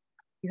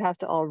 you have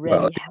to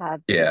already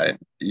have the attorney.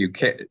 You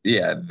can't.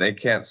 Yeah, they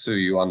can't sue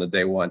you on the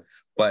day one.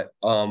 But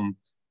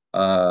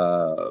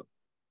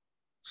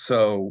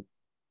so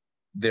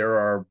there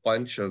are a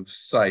bunch of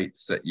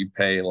sites that you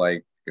pay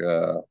like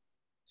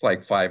it's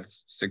like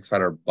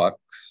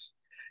 $500-600,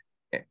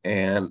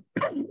 and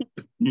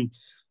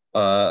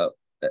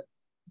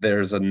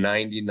there's a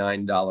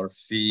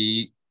 $99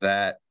 fee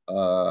that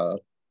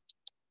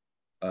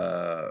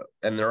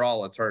and they're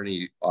all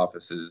attorney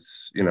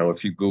offices. You know,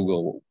 if you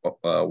Google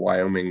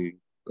Wyoming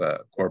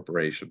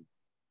corporation,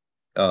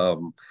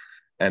 and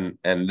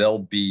they'll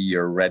be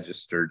your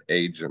registered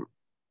agent.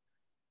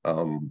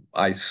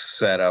 I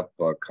set up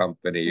a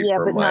company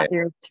for but my. not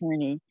your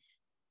attorney.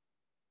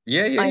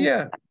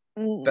 Yeah.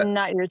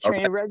 Not your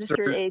attorney. A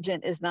registered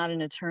agent is not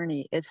an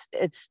attorney.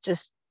 It's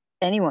just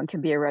anyone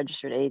can be a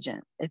registered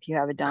agent if you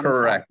have a domicile.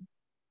 Correct.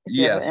 If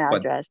you Yes, have an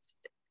but address,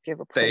 if you have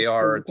a place they where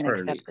are you can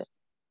accept attorneys. it.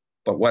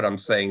 But what I'm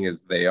saying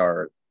is they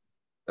are,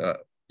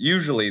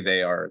 usually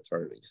they are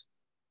attorneys.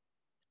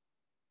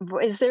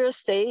 Is there a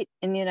state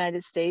in the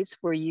United States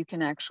where you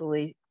can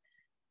actually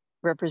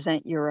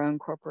represent your own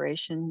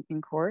corporation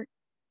in court?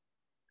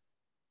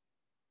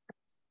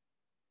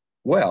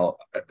 Well,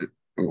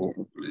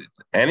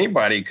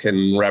 anybody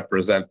can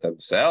represent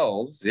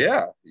themselves.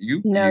 Yeah,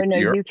 You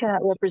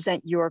cannot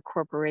represent your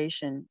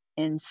corporation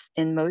in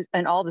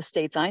all the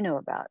states I know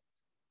about.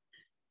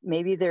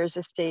 Maybe there's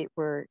a state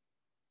where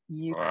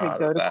you could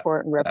go to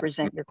court and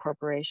represent your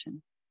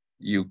corporation.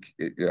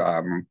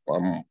 I'm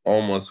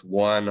almost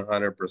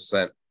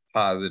 100%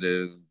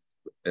 positive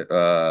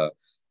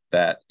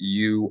that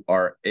you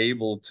are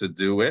able to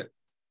do it.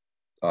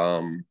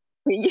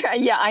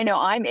 Yeah, I know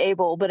I'm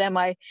able, but am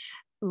I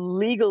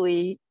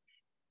legally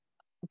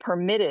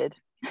permitted?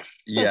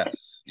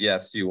 Yes,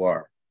 you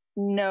are.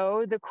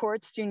 No, the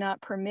courts do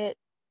not permit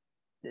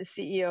the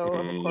CEO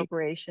of a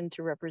corporation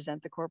to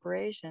represent the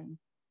corporation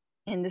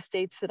in the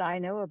states that I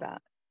know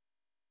about.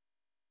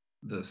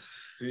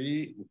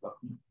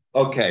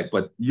 Okay,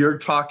 but you're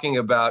talking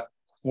about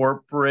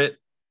corporate.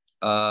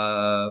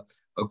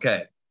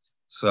 Okay,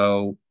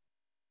 so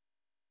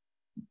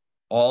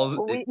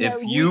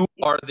if you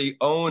are the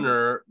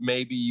owner,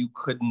 maybe you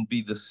couldn't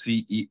be the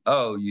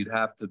CEO. You'd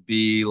have to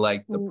be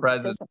like the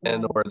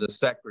president or the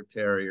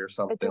secretary or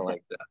something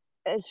like that.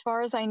 As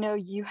far as I know,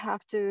 you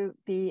have to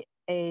be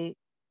an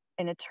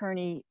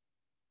attorney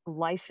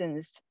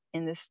licensed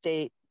in the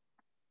state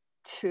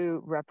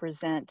to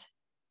represent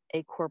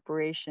a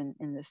corporation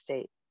in the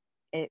state.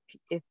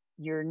 If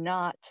you're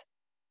not,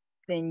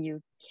 then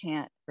you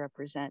can't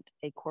represent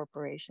a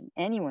corporation,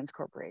 anyone's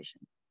corporation.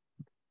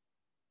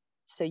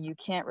 So you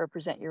can't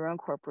represent your own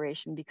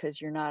corporation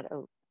because you're not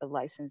a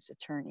licensed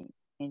attorney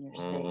in your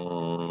state.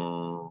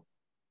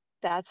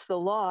 That's the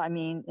law. I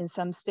mean, in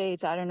some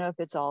states, I don't know if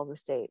it's all the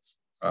states.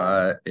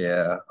 So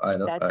yeah, I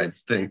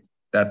think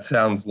that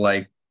sounds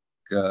like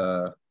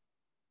a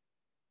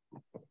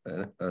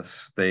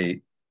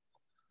state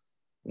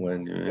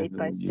when you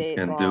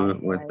can do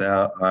it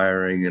without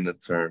hiring an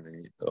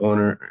attorney.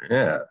 Owner,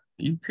 yeah,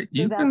 you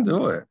can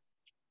do it.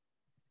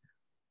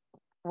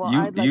 Well,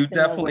 you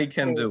definitely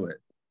can do it.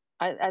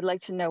 I'd like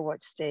to know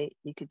what state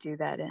you could do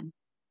that in,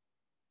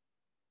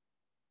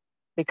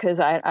 because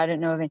I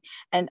don't know of any.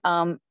 And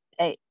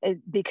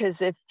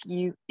because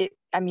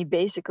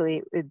basically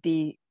it would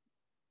be,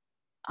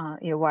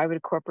 why would a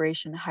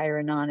corporation hire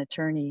a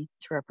non-attorney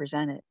to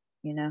represent it?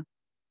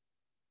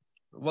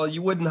 Well,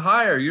 you wouldn't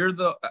hire. You're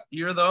the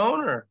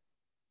owner.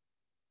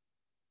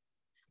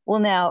 Well,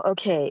 now,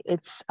 okay,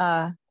 it's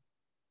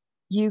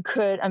you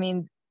could. I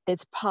mean,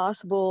 it's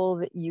possible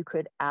that you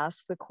could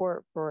ask the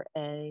court for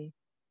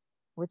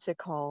what's it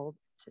called?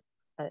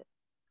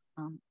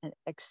 An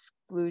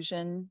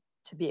exclusion,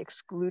 to be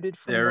excluded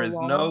from the law. There is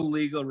no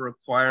legal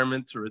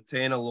requirement to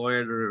retain a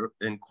lawyer to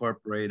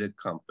incorporate a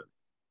company.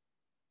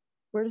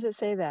 Where does it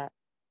say that?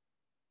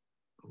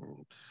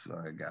 Oops,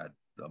 I got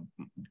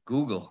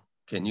Google.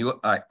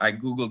 I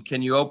Googled,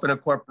 can you open a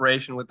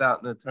corporation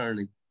without an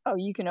attorney? Oh,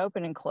 you can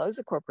open and close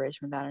a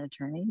corporation without an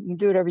attorney. You can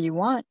do whatever you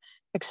want,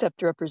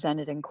 except represent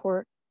it in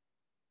court.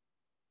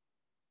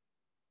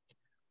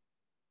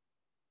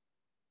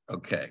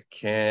 Okay,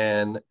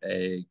 can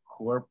a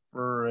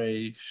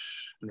corporation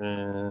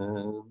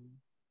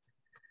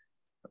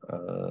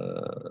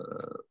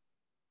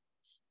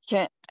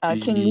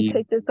can you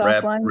take this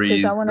offline,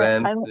 because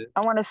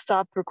I want to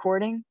stop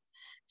recording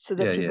so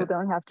that people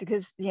don't have to,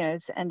 because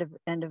it's the end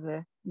of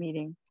the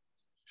meeting.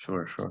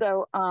 Sure.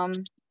 So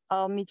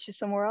I'll meet you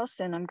somewhere else,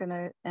 and I'm going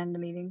to end the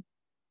meeting.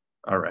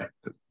 All right.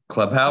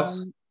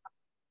 Clubhouse.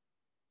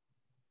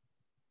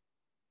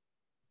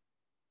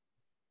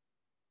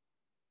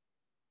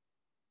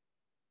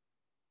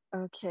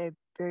 Okay,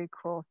 very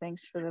cool.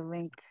 Thanks for the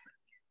link.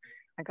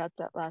 I got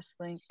that last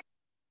link.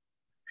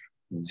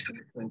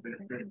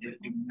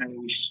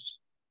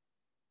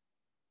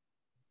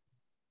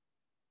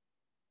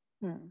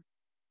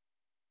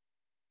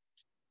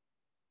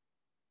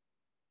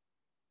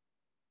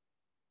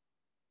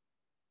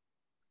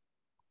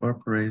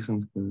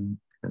 Corporations can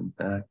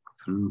act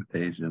through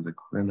agents. A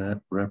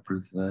cannot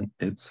represent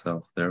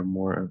itself. They're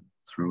more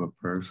through a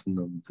person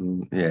of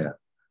doing. Yeah.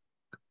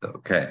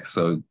 Okay.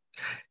 So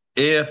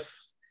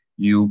if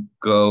you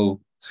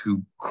go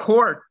to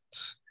court,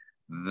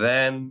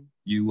 then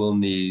you will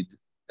need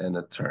an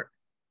attorney.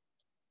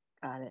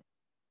 Got it.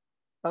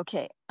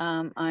 Okay.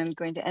 I'm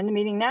going to end the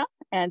meeting now,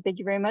 and thank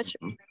you very much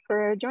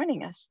for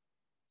joining us.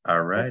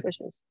 All right.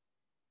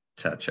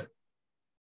 Ciao.